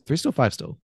 3 still, 5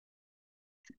 still.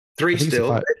 3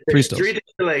 still. 3 stills. 3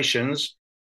 distillations.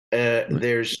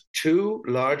 There's 2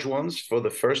 large ones for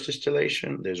the first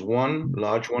distillation. There's 1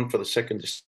 large one for the second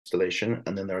distillation,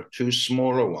 and then there are 2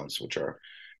 smaller ones, which are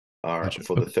gotcha.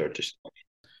 For the third distillation.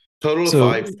 Total of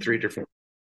 5, 3 different.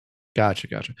 Gotcha.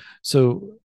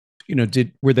 So,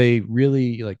 were they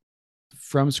really like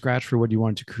from scratch for what you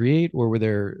wanted to create, or were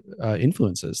there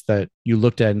influences that you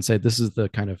looked at and said, this is the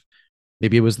kind of,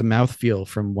 maybe it was the mouthfeel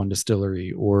from one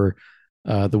distillery, or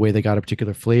the way they got a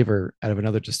particular flavor out of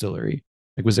another distillery?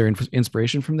 Like, was there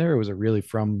inspiration from there, or was it really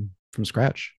from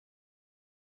scratch?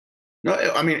 No,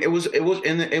 I mean, it was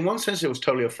in one sense, it was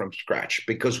totally from scratch,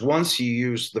 because once you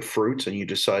use the fruit and you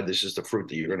decide this is the fruit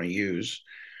that you're going to use,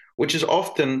 which is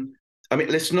often, I mean,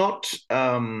 let's not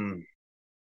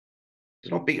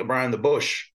beat around the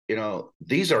bush.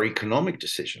 These are economic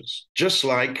decisions, just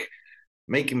like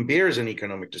making beer is an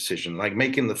economic decision, like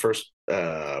making the first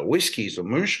whiskeys or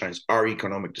moonshines are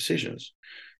economic decisions.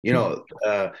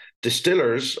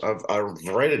 Distillers, I've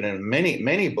read it in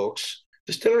many books.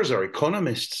 Distillers are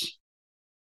economists.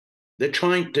 They're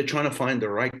trying to find the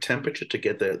right temperature to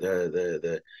get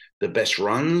the best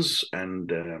runs and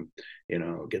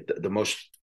get the most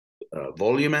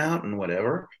volume out and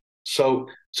whatever. So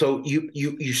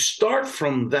you start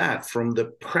from that, from the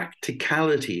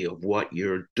practicality of what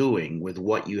you're doing with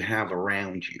what you have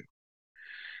around you.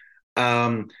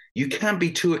 You can't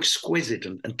be too exquisite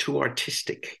and too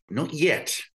artistic, not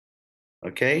yet.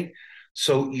 Okay,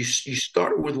 so you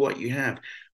start with what you have.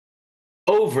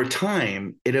 Over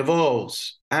time, it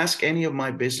evolves. Ask any of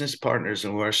my business partners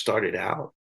and where I started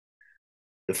out.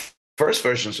 The first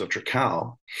versions of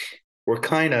Trä-Kál were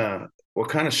kind of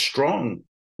strong.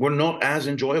 Were not as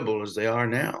enjoyable as they are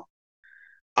now.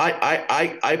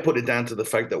 I put it down to the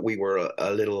fact that we were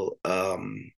a little,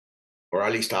 or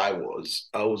at least I was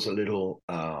a little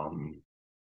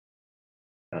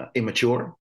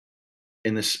immature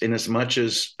in as much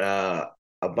as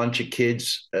a bunch of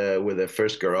kids with their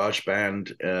first garage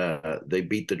band, they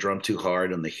beat the drum too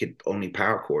hard and they hit only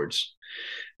power chords,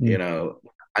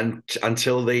 and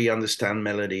until they understand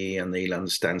melody and they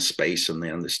understand space and they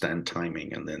understand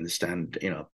timing and they understand,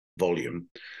 volume,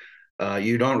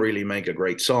 you don't really make a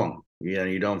great song.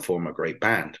 You don't form a great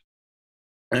band.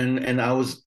 And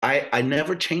I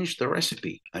never changed the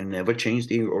recipe. I never changed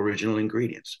the original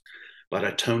ingredients, but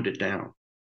I toned it down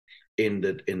in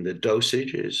the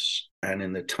dosages and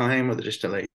in the time of the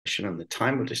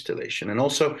distillation and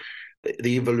also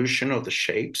the evolution of the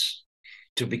shapes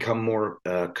to become more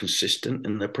consistent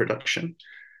in the production.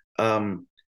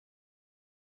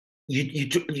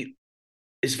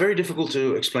 It's very difficult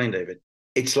to explain, David.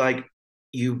 It's like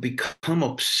you become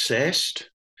obsessed.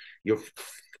 You're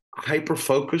hyper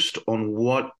focused on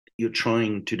what you're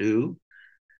trying to do,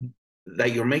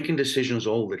 that you're making decisions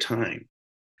all the time,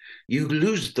 you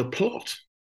lose the plot.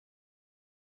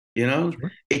 You know,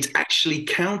 Sure. it's actually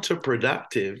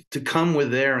counterproductive to come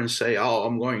with there and say, "Oh,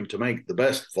 I'm going to make the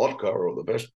best vodka or the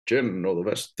best gin or the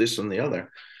best this and the other,"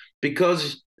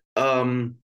 because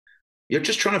you're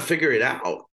just trying to figure it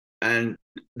out. And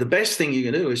the best thing you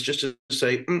can do is just to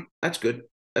say, "That's good.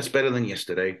 That's better than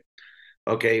yesterday."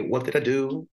 Okay, what did I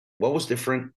do? What was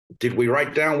different? Did we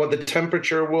write down what the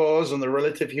temperature was and the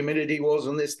relative humidity was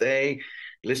on this day?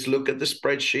 Let's look at the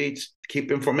spreadsheets.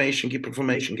 Keep information. Keep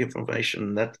information. Keep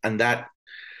information. That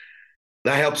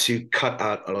helps you cut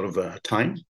out a lot of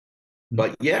time. Mhm.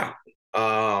 But yeah,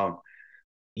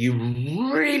 you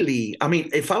really. I mean,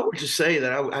 if I were to say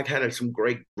that I had some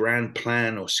great grand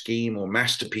plan or scheme or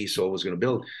masterpiece I was going to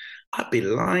build, I'd be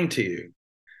lying to you.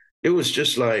 It was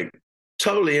just like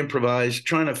totally improvised,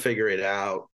 trying to figure it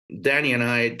out. Danny and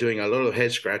I doing a lot of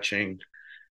head scratching.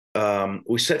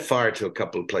 We set fire to a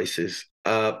couple of places.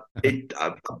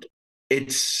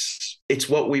 It's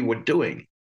what we were doing,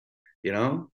 you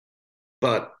know.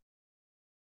 But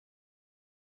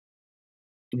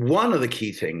one of the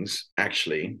key things,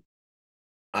 actually,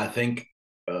 I think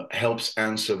helps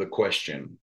answer the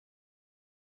question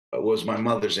was my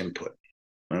mother's input.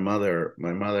 My mother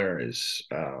is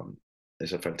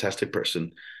a fantastic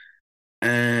person,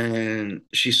 and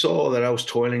she saw that I was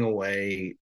toiling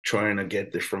away trying to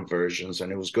get different versions,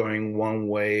 and it was going one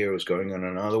way or it was going in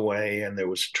another way, and there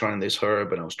was trying this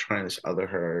herb and I was trying this other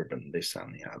herb and this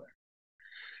and the other.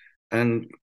 And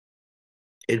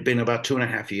it'd been about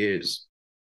 2.5 years,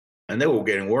 and they were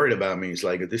getting worried about me. It's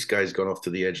like, this guy's gone off to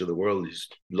the edge of the world. He's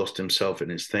lost himself in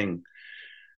his thing.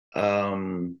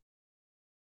 Um,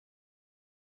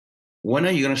 when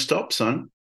are you going to stop, son?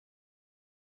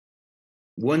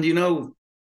 When do you know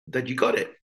that you got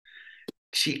it?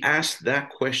 She asked that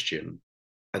question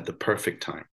at the perfect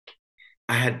time.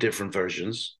 I had different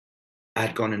versions. I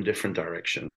had gone in different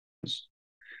directions.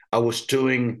 I was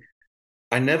doing.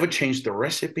 I never changed the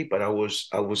recipe, but I was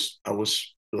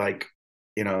like,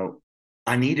 you know,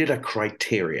 I needed a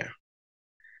criteria.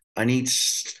 I need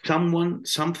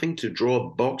something to draw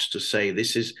a box to say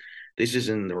this is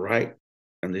in the right,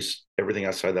 and this everything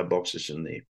outside that box is in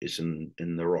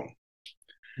the wrong.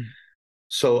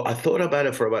 So I thought about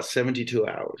it for about 72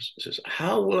 hours. It says,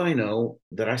 how will I know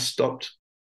that I stopped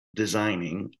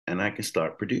designing and I can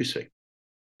start producing?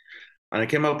 And I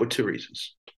came up with two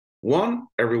reasons. One,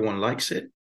 everyone likes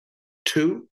it.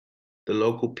 Two, the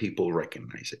local people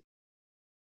recognize it.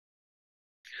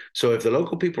 So if the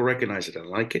local people recognize it and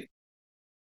like it,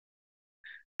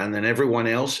 and then everyone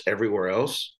else, everywhere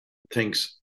else,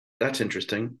 thinks that's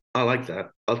interesting. I like that.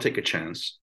 I'll take a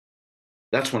chance.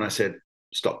 That's when I said,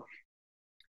 stop.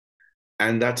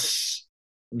 And that's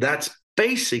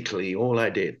basically all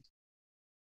I did.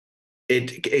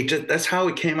 It just, that's how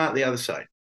it came out the other side.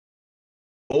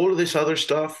 All of this other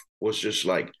stuff was just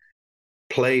like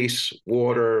place,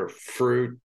 water,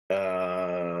 fruit,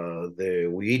 the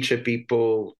Huiche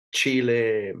people,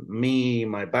 Chile, me,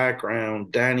 my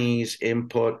background, Danny's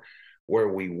input, where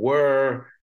we were.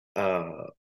 Uh,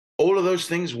 all of those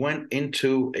things went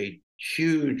into a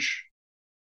huge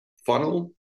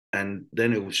funnel. And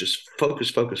then it was just focus,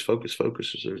 focus, focus,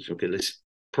 focus. So okay, let's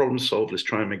problem solve. Let's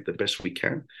try and make the best we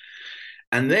can.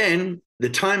 And then the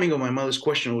timing of my mother's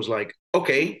question was like,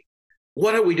 okay,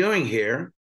 what are we doing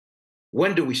here?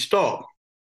 When do we stop?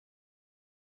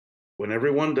 When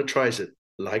everyone that tries it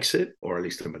likes it, or at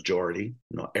least the majority,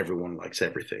 not everyone likes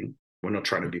everything. We're not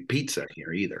trying to be pizza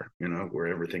here either, where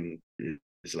everything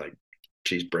is like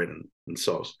cheese, bread, and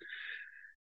sauce.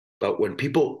 But when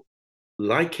people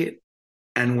like it,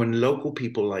 and when local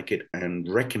people like it and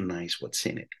recognize what's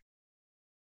in it,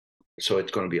 so it's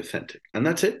going to be authentic. And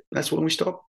that's it. That's when we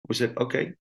stopped. We said,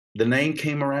 okay. The name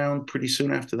came around pretty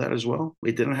soon after that as well.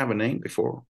 We didn't have a name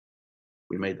before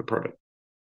we made the product.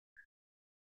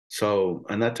 So,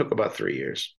 and that took about 3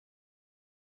 years.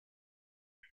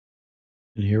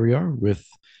 And here we are with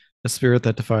a spirit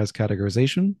that defies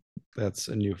categorization. That's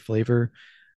a new flavor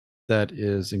that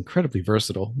is incredibly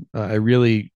versatile. I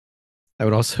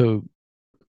would also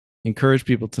encourage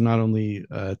people to not only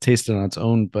taste it on its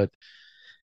own, but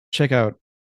check out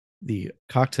the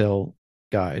cocktail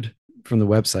guide from the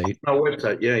website. Oh,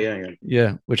 website. Yeah.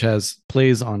 Yeah, which has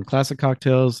plays on classic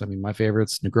cocktails. I mean, my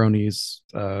favorites, Negronis,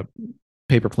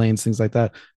 paper planes, things like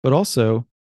that, but also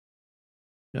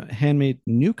handmade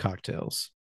new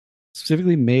cocktails,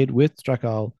 specifically made with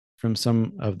Trä-Kál from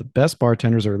some of the best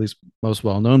bartenders, or at least most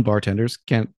well-known bartenders.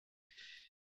 Can't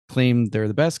claim they're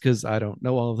the best because I don't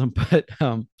know all of them, but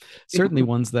certainly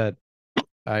ones that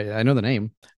I know the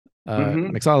name.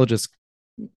 Mm-hmm. Mixologist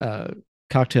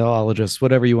cocktailologists,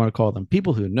 whatever you want to call them,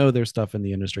 people who know their stuff in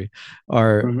the industry,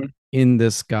 are Mm-hmm. in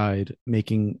this guide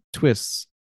making twists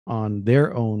on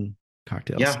their own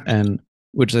cocktails, Yeah. and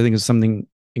which I think is something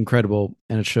incredible,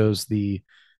 and it shows the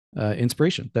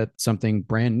inspiration that something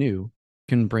brand new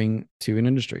can bring to an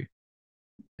industry.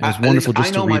 And it's Listen, wonderful I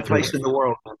just to know my read through place it. in the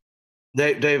world.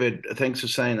 David, thanks for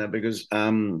saying that, because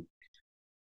I'm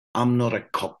not a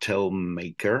cocktail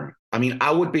maker. I mean,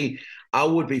 I would be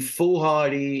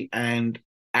foolhardy and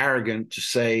arrogant to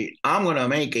say I'm going to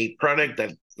make a product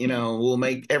that will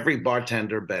make every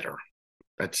bartender better.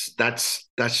 That's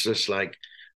just like,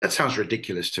 that sounds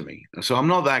ridiculous to me. So I'm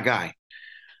not that guy.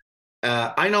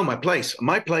 I know my place.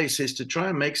 My place is to try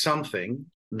and make something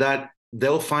that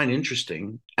they'll find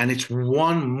interesting, and it's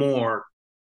one more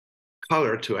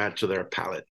color to add to their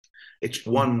palette. It's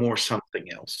one more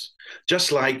something else.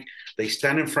 Just like they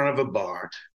stand in front of a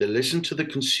bar, they listen to the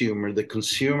consumer. The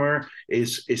consumer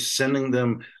is sending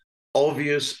them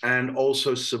obvious and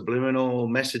also subliminal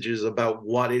messages about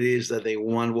what it is that they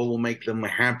want, what will make them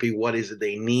happy, what is it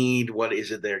they need, what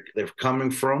is it they're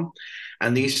coming from.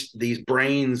 And these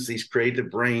creative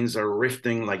brains are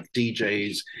rifting like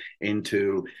DJs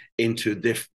into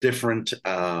different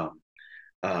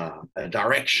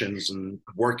directions and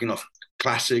working off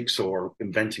classics or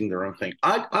inventing their own thing.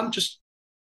 I'm just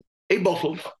a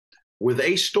bottle with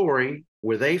a story,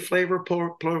 with a flavor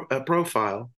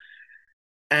profile,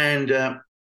 and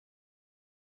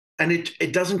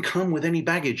it doesn't come with any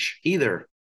baggage either.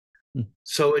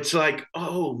 So it's like,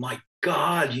 oh my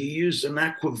God, you used an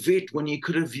aquavit when you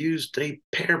could have used a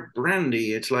pear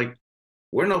brandy. It's like,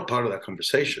 we're not part of that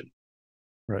conversation.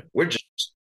 Right. We're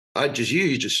just, I just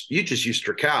you just use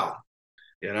Trä-Kál,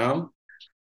 you know,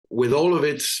 with all of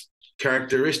its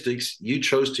characteristics. You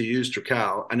chose to use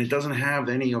Trä-Kál, and it doesn't have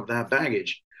any of that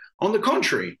baggage. On the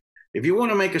contrary, if you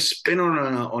want to make a spin on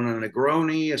a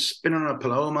Negroni, a spin on a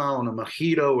Paloma, on a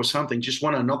Mojito or something, just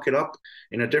want to knock it up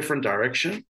in a different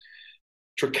direction,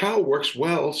 Trä-Kál works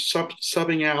well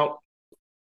subbing out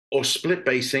or split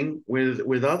basing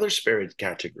with other spirit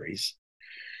categories.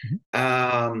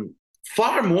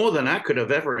 Far more than I could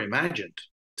have ever imagined.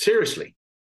 Seriously.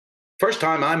 First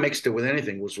time I mixed it with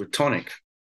anything was with tonic.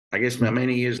 I guess my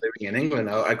many years living in England,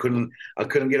 I couldn't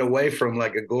get away from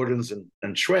like a Gordon's and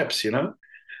Schweppes,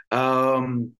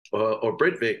 or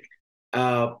Britvic.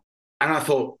 And I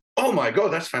thought, oh my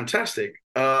God, that's fantastic.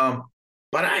 But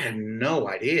I had no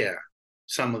idea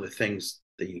some of the things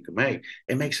that you could make.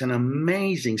 It makes an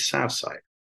amazing Southside.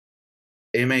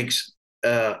 It makes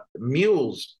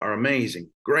mules are amazing,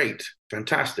 great,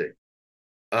 fantastic.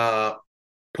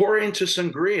 Pour into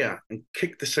sangria and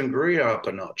kick the sangria up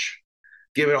a notch.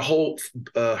 Give it a whole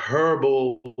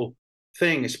herbal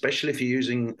thing, especially if you're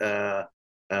using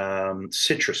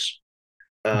citrus.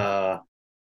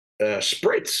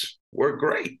 Spritz were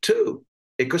great too,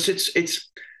 because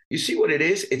it's you see what it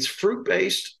is. It's fruit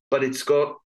based, but it's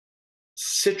got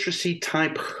citrusy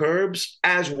type herbs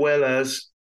as well as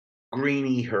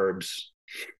greeny herbs,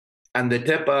 and the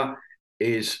tepa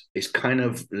is kind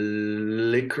of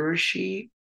licoricey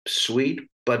sweet.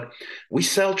 But we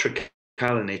sell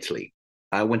Trä-Kál in Italy.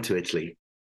 I went to Italy,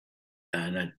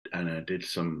 and I did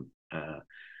some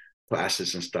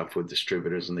classes and stuff with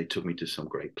distributors, and they took me to some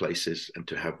great places and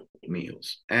to have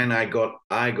meals. And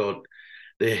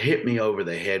they hit me over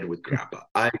the head with grappa.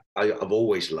 I've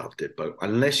always loved it, but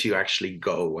unless you actually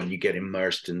go and you get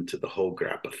immersed into the whole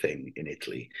grappa thing in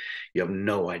Italy, you have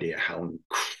no idea how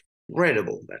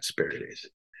incredible that spirit is.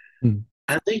 And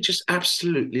they just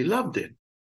absolutely loved it,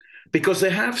 because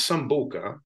they have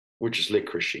sambuca, which is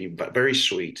licoricey, but very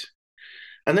sweet.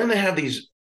 And then they have these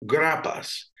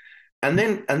grappas. And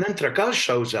then Trä-Kál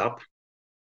shows up.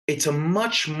 It's a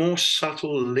much more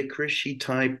subtle licoricey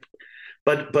type,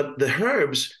 but the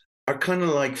herbs are kind of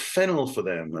like fennel for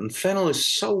them. And fennel is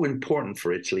so important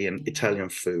for Italy and Italian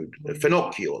food.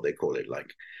 Finocchio, they call it.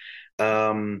 Like,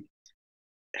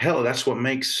 hell, that's what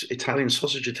makes Italian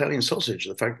sausage,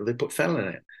 the fact that they put fennel in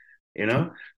it,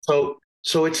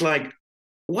 So it's like,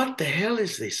 what the hell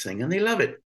is this thing? And they love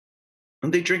it.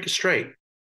 And they drink it straight.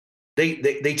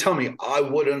 They tell me, I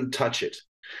wouldn't touch it.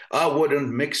 I wouldn't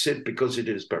mix it because it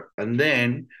is perfect. And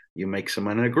then you make some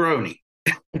Negroni.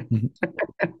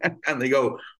 And they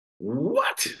go,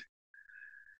 what?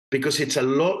 Because it's a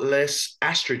lot less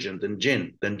astringent than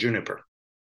juniper,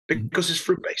 because it's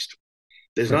fruit-based.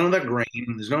 There's none of that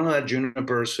grain. There's none of that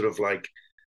juniper sort of like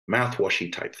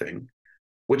mouthwashy type thing,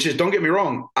 which is, don't get me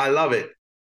wrong, I love it.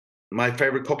 My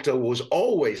favorite cocktail was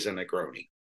always a Negroni.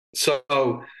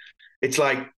 So it's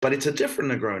like, but it's a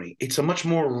different Negroni. It's a much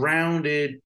more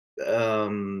rounded,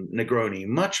 Negroni,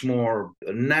 much more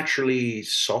naturally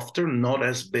softer, not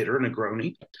as bitter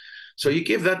Negroni. So you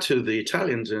give that to the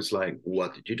Italians, and it's like,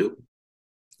 what did you do?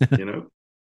 You know?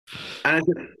 And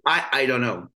I don't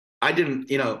know. I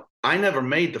didn't, I never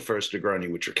made the first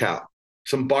Negroni with Trä-Kál.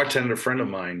 Some bartender friend of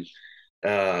mine,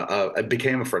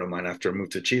 became a friend of mine after I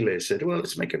moved to Chile. Said, well,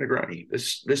 let's make a Negroni.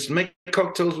 Let's make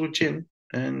cocktails with gin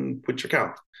and with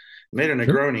Trä-Kál. Made a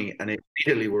Negroni, sure. And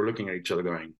immediately we're looking at each other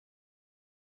going,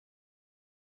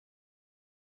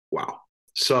 wow.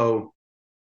 So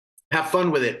have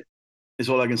fun with it is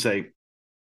all I can say.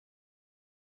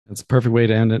 That's a perfect way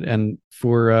to end it. And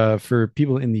for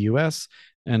people in the US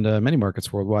and many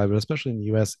markets worldwide, but especially in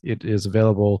the US, it is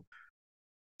available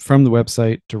from the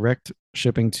website, direct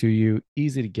shipping to you,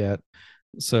 easy to get.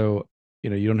 So,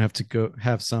 you don't have to go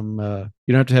have some,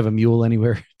 you don't have to have a mule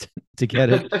anywhere to get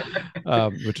it,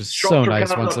 which is so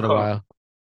nice once in a while.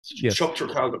 Yes.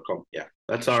 Shopträ-Kál.com. Yeah.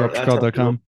 That's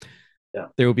Shopträ-Kál.com. Yeah.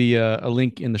 There will be a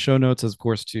link in the show notes, of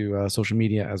course, to social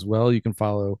media as well. You can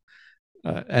follow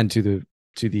and to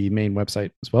the main website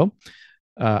as well.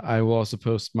 I will also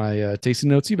post my tasting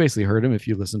notes. You basically heard them if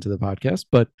you listen to the podcast,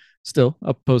 but still,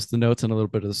 I'll post the notes and a little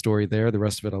bit of the story there. The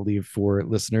rest of it I'll leave for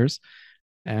listeners.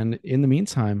 And in the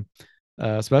meantime,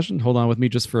 Sebastian, hold on with me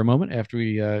just for a moment after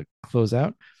we close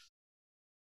out.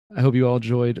 I hope you all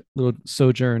enjoyed a little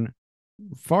sojourn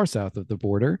far south of the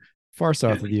border, far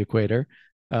south of the equator,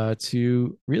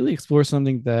 to really explore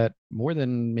something that, more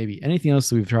than maybe anything else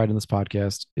that we've tried in this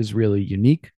podcast, is really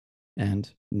unique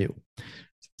and new.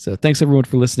 So thanks everyone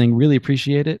for listening. Really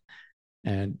appreciate it.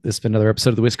 And this has been another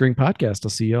episode of the Whiskering Podcast.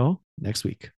 I'll see you all next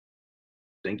week.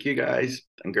 Thank you, guys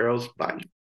and girls. Bye.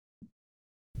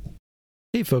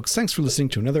 Hey folks, thanks for listening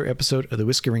to another episode of the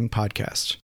Whiskering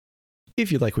Podcast.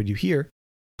 If you like what you hear,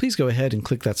 please go ahead and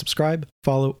click that subscribe,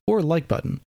 follow, or like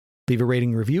button. Leave a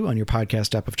rating and review on your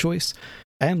podcast app of choice,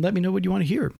 and let me know what you want to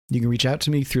hear. You can reach out to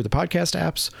me through the podcast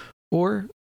apps or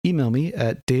email me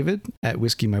at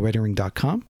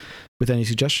david@whiskeymyweddingring.com with any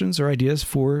suggestions or ideas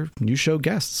for new show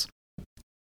guests.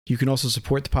 You can also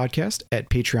support the podcast at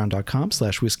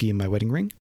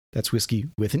patreon.com/whiskeymyweddingring. That's whiskey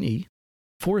with an E,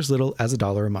 for as little as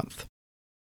 $1 a month.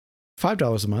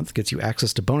 $5 a month gets you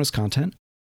access to bonus content,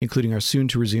 including our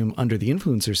soon-to-resume Under the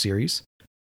Influencer series,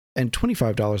 and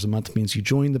 $25 a month means you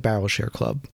join the Barrel Share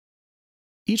Club.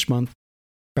 Each month,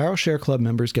 Barrel Share Club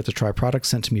members get to try products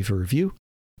sent to me for review,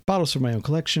 bottles from my own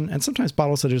collection, and sometimes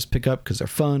bottles that I just pick up because they're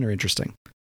fun or interesting.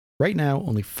 Right now,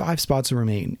 only 5 spots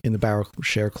remain in the Barrel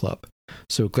Share Club,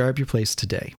 so grab your place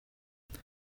today.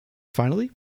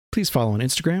 Finally, please follow on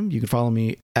Instagram. You can follow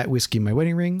me at Whiskey My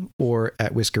Wedding Ring or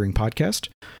at Whiskering Podcast.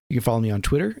 You can follow me on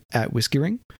Twitter at Whiskey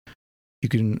Ring. You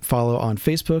can follow on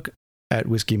Facebook at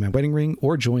Whiskey My Wedding Ring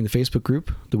or join the Facebook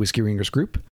group, the Whiskey Ringers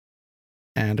group.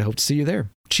 And I hope to see you there.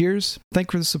 Cheers, thank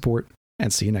you for the support,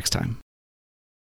 and see you next time.